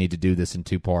definitely need to do this in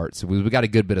 2 parts. We got a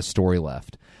good bit of story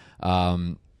left,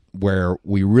 where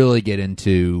we really get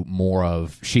into more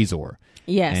of Shizor,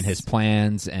 and his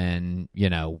plans, and you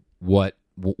know what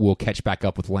we'll catch back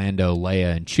up with Lando,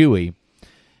 Leia, and Chewie,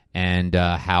 and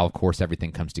how, of course,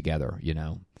 everything comes together. You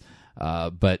know,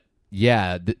 but.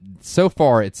 Yeah, so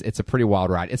far it's a pretty wild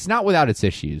ride. It's not without its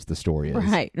issues, the story is.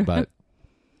 Right. But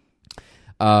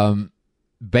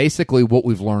basically what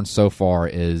we've learned so far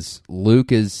is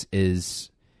Luke is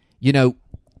you know,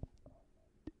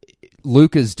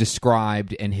 Luke is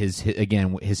described, and his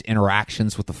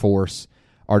interactions with the Force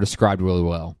are described really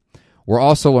well. We're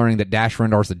also learning that Dash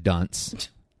Rendar's a dunce.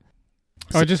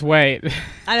 Oh, just wait.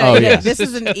 I know. This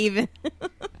isn't even...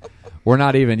 We're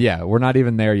not even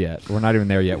there yet.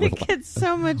 It gets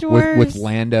so much worse. With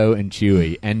Lando and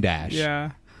Chewie and Dash.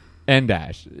 Yeah. And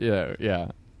Dash.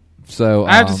 Yeah. So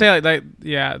I have to say,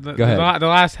 the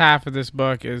last half of this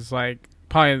book is like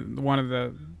probably one of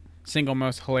the single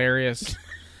most hilarious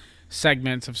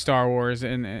segments of Star Wars,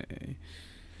 and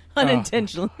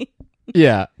unintentionally.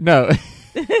 Yeah. No.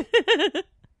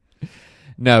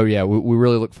 No, yeah, we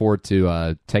really look forward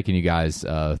to taking you guys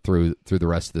through the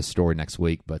rest of this story next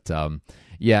week. But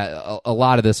yeah, a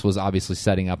lot of this was obviously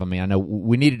setting up. I mean, I know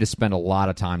we needed to spend a lot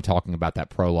of time talking about that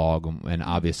prologue, and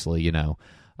obviously,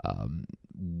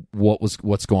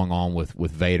 what's going on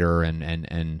with Vader,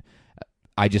 and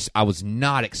I was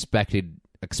not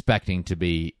expecting to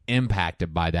be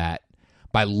impacted by that,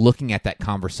 by looking at that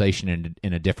conversation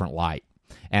in a different light,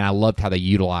 and I loved how they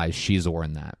utilized Shizor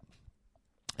in that.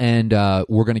 And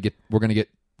we're gonna get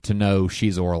to know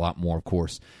Shizor a lot more, of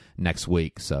course, next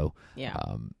week. So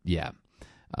yeah.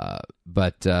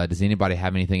 But does anybody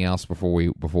have anything else before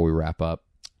we wrap up?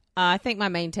 I think my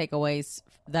main takeaways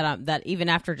that even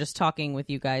after just talking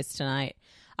with you guys tonight,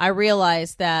 I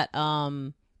realized that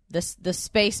the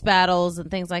space battles and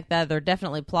things like that, they're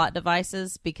definitely plot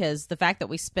devices, because the fact that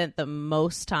we spent the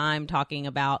most time talking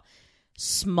about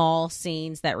small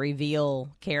scenes that reveal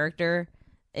character,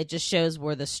 it just shows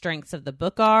where the strengths of the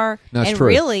book are. That's and true.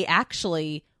 Really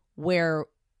actually where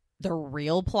the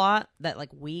real plot that like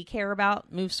we care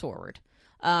about moves forward.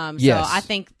 Yes. So I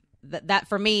think that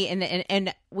for me,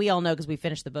 and we all know because we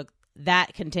finished the book,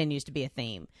 that continues to be a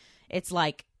theme. It's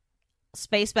like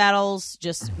space battles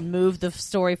just move the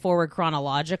story forward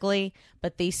chronologically,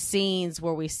 but these scenes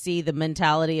where we see the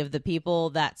mentality of the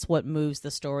people, that's what moves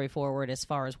the story forward as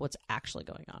far as what's actually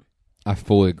going on. I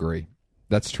fully agree.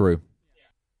 That's true.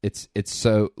 It's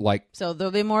so like. So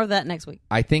there'll be more of that next week.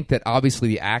 I think that obviously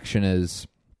the action is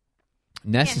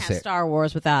necessary. Can't have Star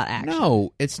Wars without action.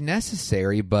 No, it's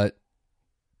necessary, but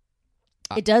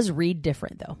it does read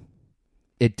different though.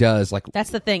 it does. Like, That's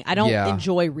the thing. I don't Yeah.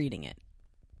 enjoy reading it.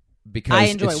 because I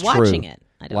enjoy it's watching true. it.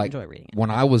 I don't Like, enjoy reading it. When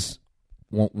I was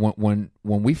when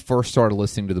we first started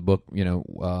listening to the book, I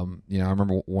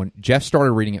remember when Jeff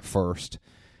started reading it first,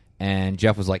 and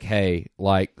Jeff was like, "Hey,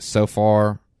 like so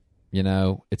far,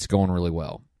 it's going really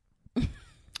well."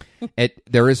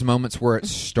 There is moments where it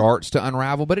starts to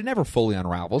unravel, but it never fully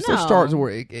unravels. There No. starts where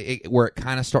it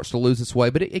kind of starts to lose its way,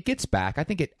 but it gets back. I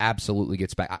think it absolutely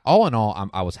gets back. All in all,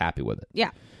 I was happy with it. Yeah.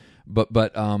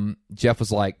 But Jeff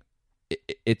was like,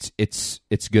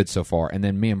 it's good so far. And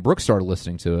then me and Brooke started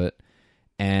listening to it,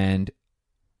 and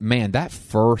man, that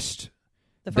first,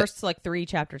 The first like 3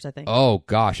 chapters, I think. oh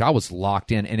gosh, I was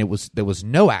locked in, and there was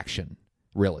no action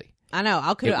really. I know.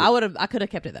 I could have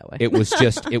kept it that way. It was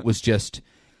just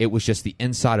the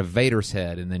inside of Vader's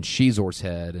head, and then Shizor's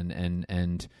head, and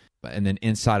then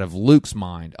inside of Luke's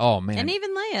mind. Oh man, and even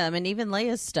Leia. I mean, even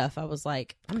Leia's stuff. I was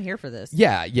like, I'm here for this.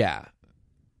 yeah.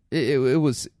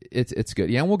 It's good.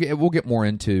 Yeah, and we'll get more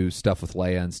into stuff with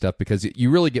Leia and stuff, because you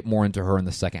really get more into her in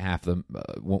the second half of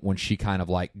when she kind of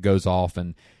like goes off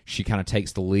and she kind of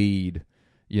takes the lead,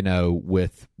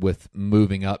 with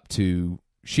moving up to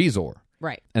Shizor,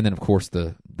 Right. and then of course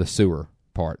the sewer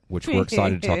part, which we're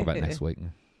excited to talk about next week.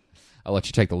 I'll let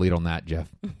you take the lead on that, Jeff.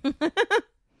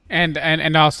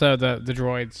 and also the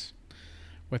droids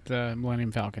with the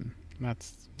Millennium Falcon.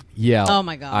 That's Yeah. Oh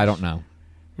my gosh. I don't know.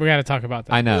 we got to talk about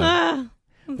that. I know.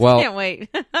 Well, can't wait.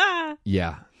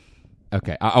 Yeah.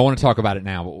 Okay. I want to talk about it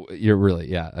now. But you're really,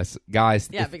 guys.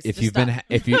 Yeah, if you've been,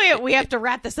 we have to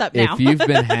wrap this up now. if you've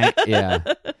been,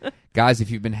 guys,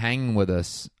 if you've been hanging with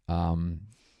us,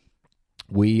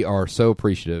 we are so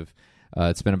appreciative.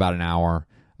 It's been about an hour.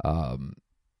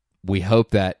 We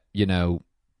hope that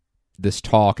this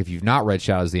talk. If you've not read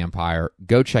Shadows of the Empire,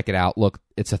 go check it out. Look,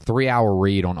 it's a 3-hour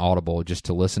read on Audible just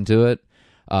to listen to it.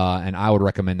 And I would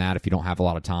recommend that if you don't have a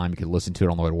lot of time, you could listen to it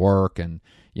on the way to work. And,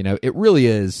 it really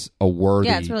is a worthy...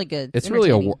 Yeah, it's really good. It's really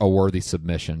a worthy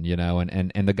submission,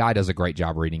 and the guy does a great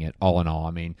job reading it, all in all.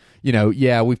 I mean,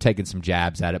 we've taken some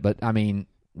jabs at it, but, I mean,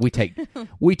 we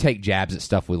take jabs at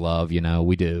stuff we love,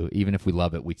 we do. Even if we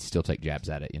love it, we still take jabs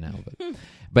at it,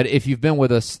 But if you've been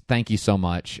with us, thank you so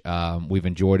much. We've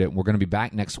enjoyed it. We're going to be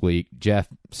back next week. Jeff,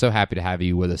 so happy to have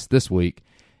you with us this week,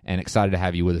 and excited to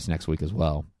have you with us next week as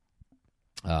well.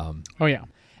 Oh yeah.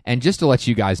 And just to let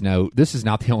you guys know, this is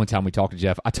not the only time we talk to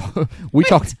Jeff. We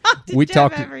talk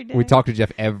to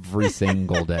Jeff every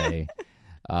single day.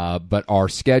 But our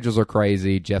schedules are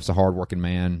crazy. Jeff's a hardworking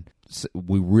man. So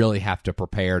we really have to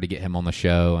prepare to get him on the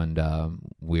show, and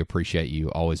we appreciate you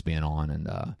always being on.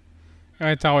 And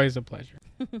It's always a pleasure.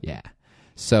 yeah.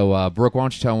 So, Brooke, why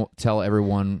don't you tell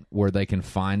everyone where they can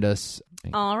find us?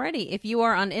 Alrighty. If you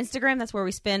are on Instagram, that's where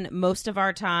we spend most of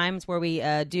our times, where we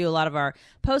do a lot of our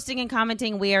posting and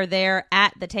commenting. We are there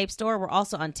at The Tape Store. We're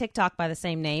also on TikTok by the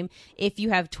same name. If you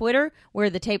have Twitter,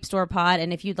 we're The Tape Store Pod.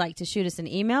 And if you'd like to shoot us an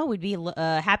email, we'd be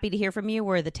happy to hear from you.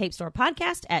 We're The Tape Store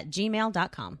Podcast at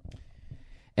gmail.com.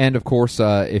 And, of course,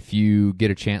 if you get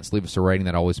a chance, leave us a rating.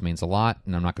 That always means a lot,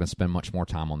 and I'm not going to spend much more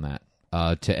time on that.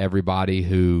 To everybody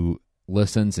who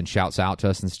listens and shouts out to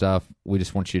us and stuff. We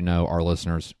just want you to know, our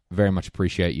listeners very much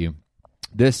appreciate you.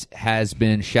 This has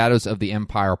been Shadows of the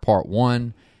Empire Part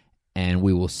 1, and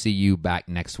we will see you back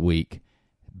next week.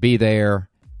 Be there,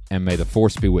 and may the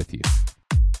Force be with you.